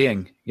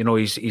post-playing. You know,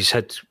 he's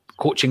had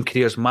coaching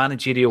careers,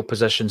 managerial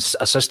positions,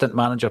 assistant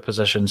manager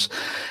positions,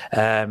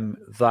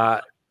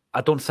 that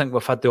I don't think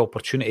we've had the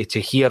opportunity to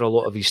hear a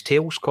lot of his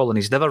tales, Colin.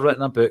 He's never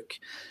written a book.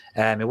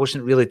 He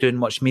wasn't really doing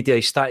much media.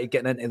 He started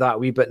getting into that a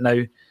wee bit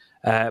now.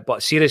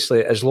 But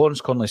seriously, as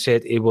Lawrence Conley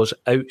said, he was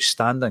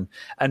outstanding.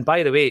 And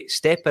by the way,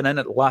 stepping in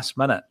at the last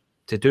minute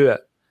to do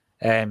it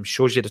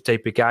shows you the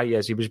type of guy he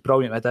is. He was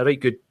brilliant. Had a right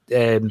good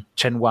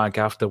chin wag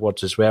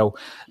afterwards as well.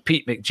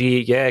 Pete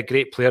McGee, yeah,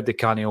 great player, Di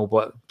Canio,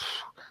 but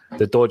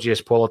the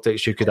dodgiest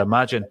politics you could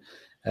imagine.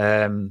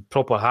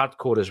 Proper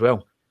hardcore as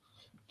well.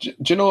 Do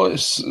you know,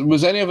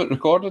 was any of it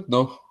recorded?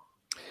 No.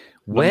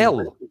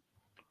 Well,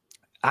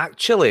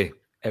 actually,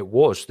 it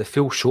was. The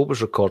full show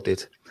was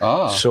recorded.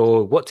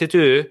 So what to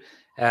do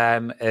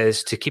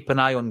is to keep an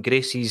eye on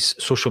Gracie's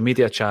social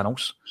media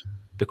channels,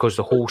 because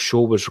the whole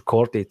show was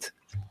recorded.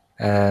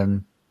 I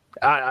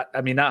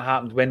mean, that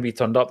happened when we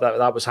turned up.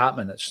 That was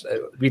happening.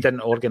 We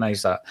didn't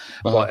organise that.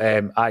 But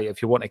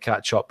if you want to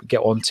catch up, get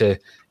onto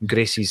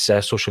Gracie's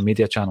social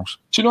media channels.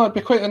 Do you know, I'd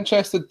be quite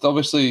interested.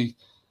 Obviously,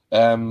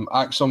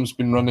 Acsom's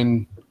been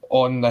running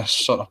on this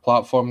sort of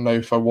platform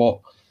now for what,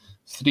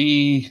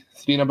 three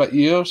and a bit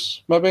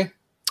years, maybe?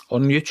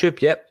 On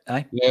YouTube, yep.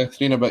 Aye. Yeah,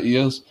 3 and a bit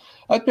years.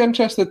 I'd be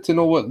interested to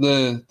know what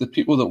the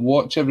people that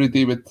watch every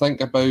day would think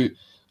about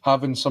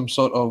having some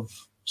sort of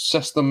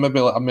system,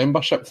 maybe like a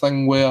membership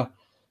thing where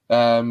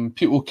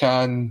people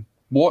can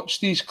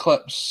watch these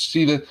clips,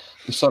 see the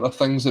sort of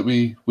things that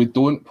we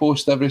don't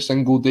post every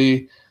single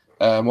day.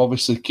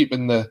 Obviously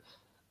keeping the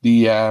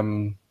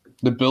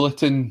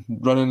bulletin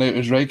running out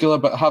as regular,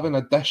 but having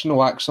additional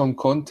Acsom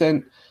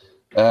content.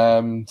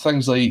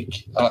 Things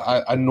like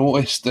I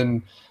noticed,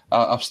 and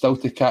I've still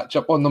to catch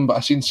up on them, but I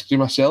seen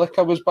Screamer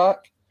Celica was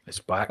back. It's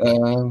back.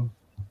 Couple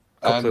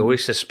of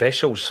Oasis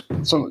specials.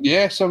 Some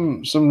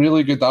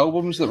really good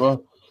albums that were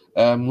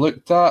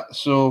looked at.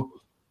 So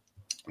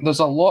there's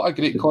a lot of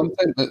great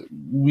content that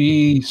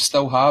we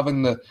still have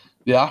in the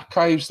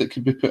archives that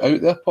could be put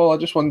out there, Paul. I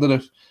just wonder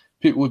if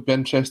people would be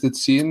interested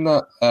seeing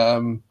that,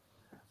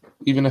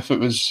 even if it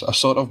was a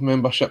sort of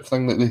membership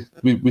thing that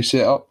we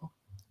set up.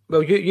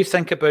 Well, you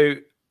think about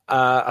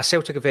a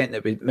Celtic event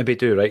that we maybe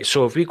do, right?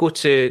 So if we go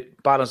to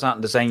Barron's Art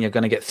and Design, you're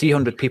going to get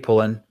 300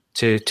 people in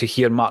to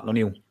hear Martin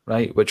O'Neill,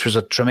 right? Which was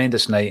a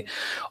tremendous night.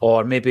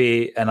 Or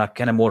maybe in a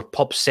kind of more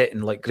pub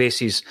setting like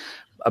Gracie's,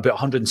 about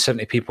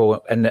 170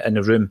 people in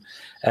the room.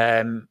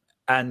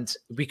 And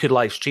we could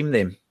live stream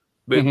them.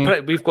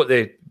 We've got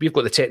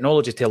the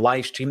technology to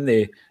live stream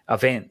the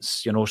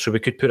events, so we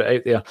could put it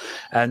out there.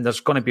 And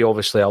there's going to be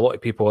obviously a lot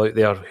of people out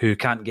there who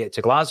can't get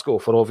to Glasgow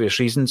for obvious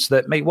reasons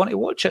that might want to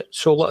watch it.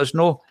 So let us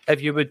know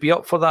if you would be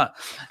up for that.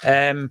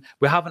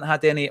 We haven't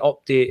had any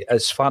update,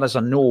 as far as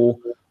I know,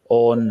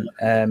 on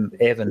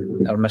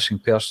Evan, our missing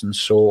person.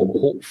 So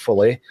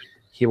hopefully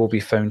he will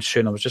be found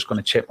soon. I was just going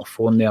to check my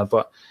phone there,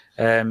 but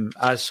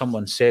as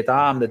someone said,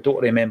 I'm the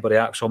Dotary member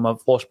of Acsom,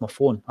 I've lost my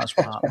phone. That's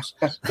what happens.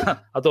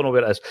 I don't know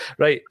where it is.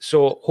 Right,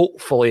 so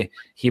hopefully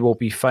he will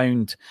be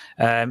found.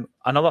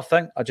 Another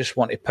thing I just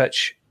want to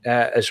pitch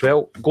as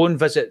well, go and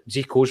visit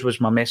Zico's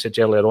was my message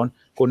earlier on.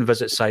 Go and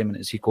visit Simon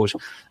at Zico's.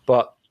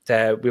 But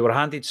we were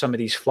handed some of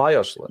these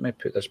flyers. Let me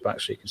put this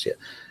back so you can see it.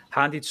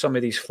 Handed some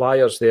of these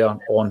flyers there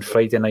on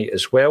Friday night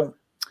as well.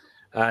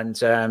 And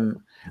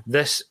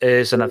this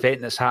is an event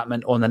that's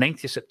happening on the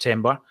 9th of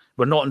September.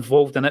 We're not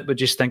involved in it. We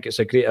just think it's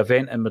a great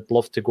event and would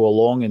love to go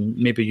along, and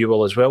maybe you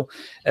will as well.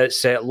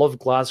 It's Love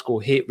Glasgow,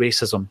 Hate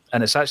Racism,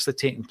 and it's actually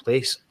taking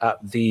place at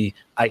the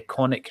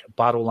iconic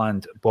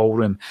Barrowland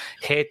Ballroom,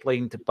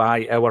 headlined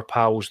by our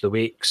pals, the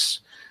Wakes.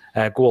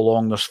 Go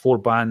along. There's 4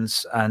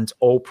 bands, and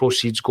all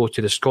proceeds go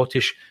to the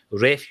Scottish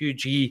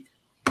Refugee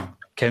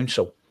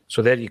Council.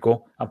 So there you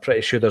go. I'm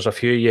pretty sure there's a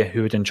few of you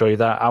who would enjoy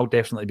that. I'll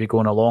definitely be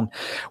going along.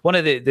 One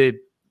of the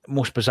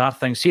most bizarre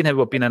things, seeing how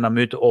we've been in a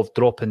mood of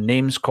dropping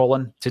names,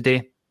 Colin,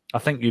 today. I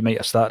think you might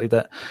have started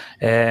it.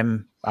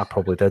 I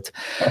probably did.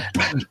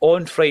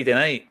 On Friday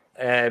night,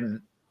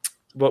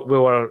 we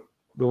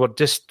were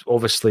just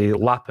obviously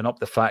lapping up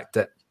the fact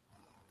that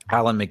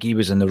Alan McGee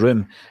was in the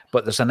room,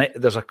 but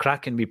there's a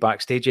cracking wee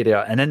backstage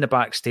area, and in the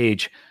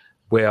backstage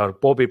were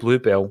Bobby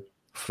Bluebell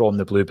from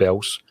the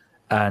Bluebells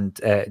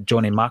and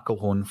Johnny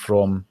McElhone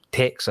from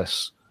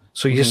Texas.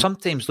 So you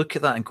sometimes look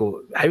at that and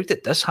go, how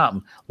did this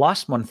happen?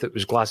 Last month it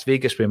was Las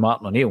Vegas with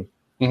Martin O'Neill.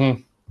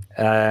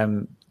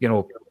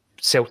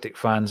 Celtic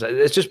fans.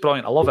 It's just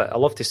brilliant. I love it. I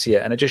love to see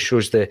it. And it just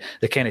shows the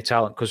kind of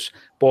talent, because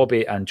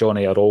Bobby and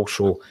Johnny are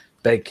also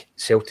big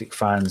Celtic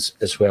fans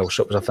as well.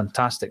 So it was a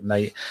fantastic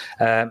night.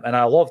 And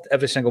I loved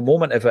every single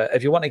moment of it.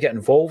 If you want to get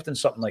involved in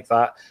something like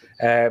that,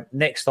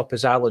 next up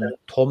is Alan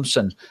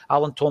Thompson.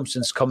 Alan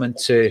Thompson's coming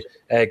to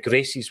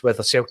Gracie's with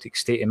a Celtic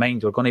State of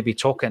Mind. We're going to be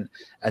talking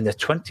in the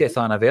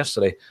 20th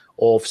anniversary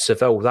of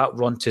Seville, that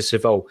run to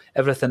Seville,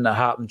 everything that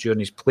happened during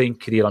his playing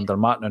career under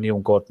Martin O'Neill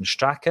and Gordon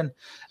Strachan,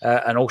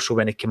 and also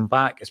when he came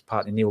back as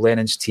part of Neil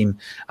Lennon's team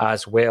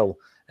as well.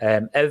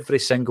 Every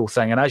single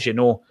thing. And as you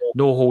know,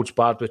 no holds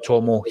barred with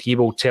Tomo. He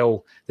will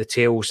tell the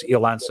tales.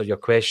 He'll answer your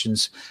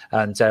questions.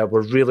 And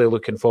we're really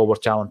looking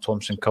forward to Alan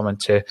Thompson coming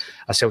to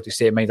a Celtic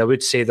State of Mind. I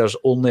would say there's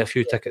only a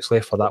few tickets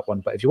left for that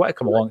one. But if you want to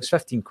come along, it's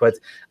 £15.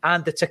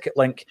 And the ticket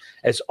link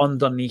is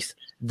underneath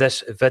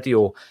this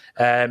video.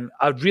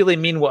 I really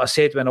mean what I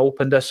said when I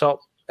opened this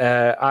up.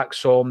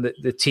 Acsom,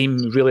 the team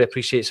really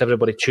appreciates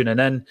everybody tuning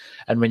in.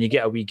 And when you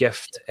get a wee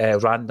gift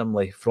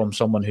randomly from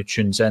someone who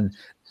tunes in,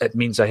 it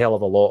means a hell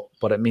of a lot,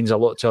 but it means a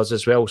lot to us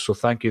as well. So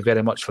thank you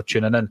very much for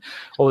tuning in.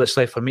 All that's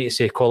left for me to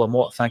say, Colin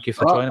Watt, thank you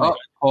for joining me.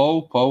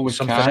 Paul, we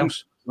something can.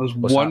 Else? There's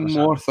one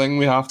more thing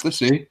we have to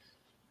say.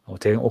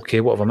 Okay,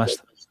 what have I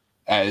missed?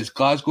 It's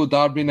Glasgow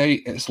Derby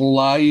night. It's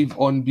live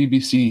on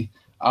BBC.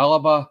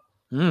 Alaba,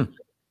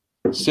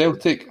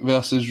 Celtic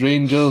versus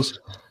Rangers.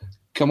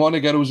 Come on, the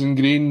girls in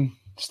green.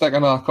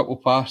 Sticking a couple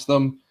past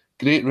them.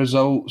 Great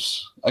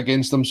results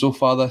against them so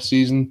far this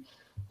season.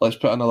 Let's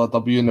put another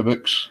W in the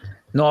books.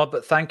 No,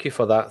 but thank you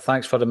for that.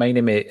 Thanks for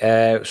reminding me.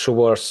 So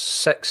we're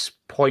 6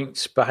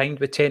 points behind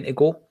with 10 to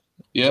go.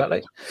 Yeah. Is that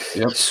right?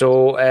 Yep.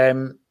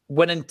 So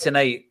winning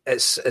tonight,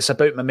 it's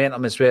about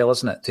momentum as well,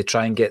 isn't it? To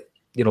try and get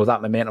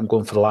that momentum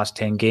going for the last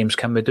 10 games.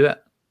 Can we do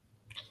it?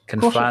 Can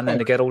Fran and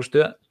the girls do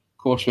it? Of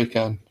course we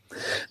can.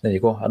 There you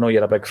go. I know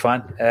you're a big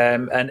fan.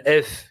 And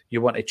if you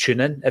want to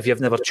tune in, if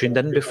you've never tuned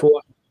in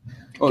before,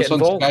 it's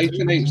involved. On Sky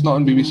tonight. It's not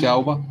on BBC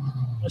Alba.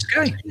 On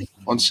Sky?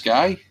 On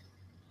Sky.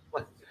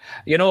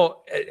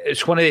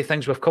 It's one of the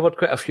things, we've covered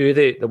quite a few of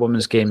the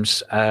women's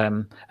games,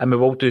 and we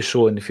will do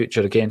so in the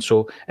future again.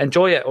 So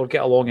enjoy it, or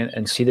get along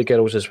and see the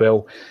girls as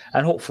well.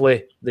 And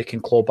hopefully they can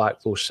claw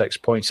back those 6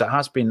 points. It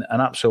has been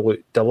an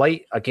absolute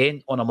delight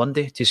again on a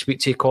Monday to speak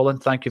to you, Colin.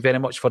 Thank you very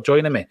much for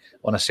joining me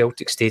on a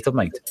Celtic State of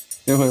Mind.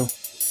 You will.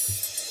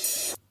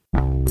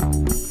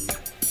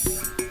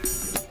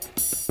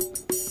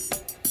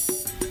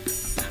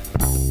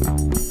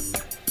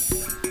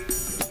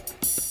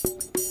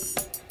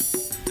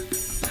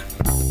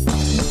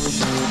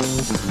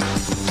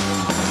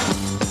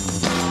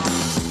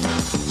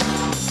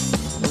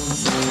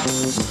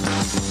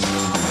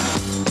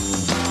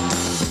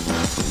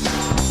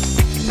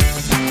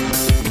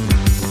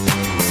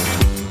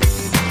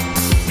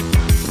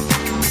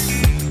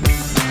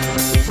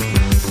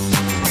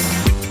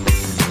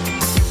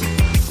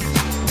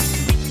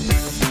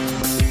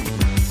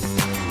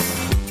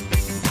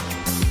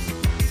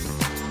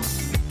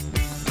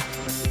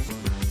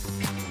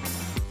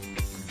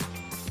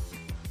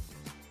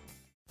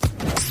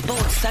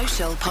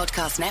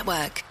 Podcast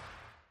Network.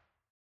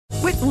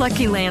 With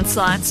Lucky Land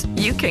Slots,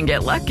 you can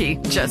get lucky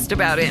just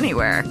about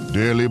anywhere.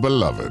 Dearly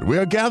beloved, we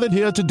are gathered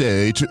here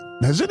today to...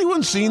 Has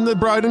anyone seen the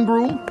bride and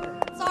groom?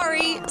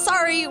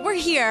 Sorry, we're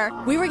here.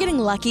 We were getting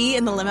lucky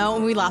in the limo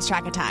and we lost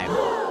track of time.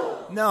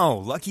 No,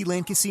 Lucky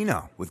Land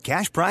Casino, with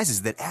cash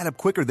prizes that add up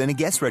quicker than a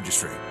guest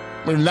registry.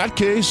 In that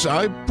case,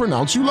 I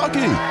pronounce you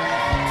lucky.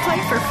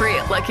 Play for free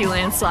at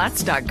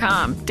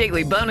LuckyLandSlots.com.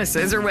 Daily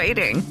bonuses are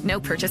waiting. No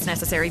purchase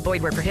necessary.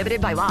 Void where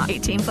prohibited by law.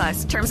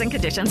 18+. Terms and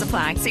conditions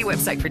apply. See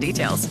website for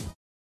details.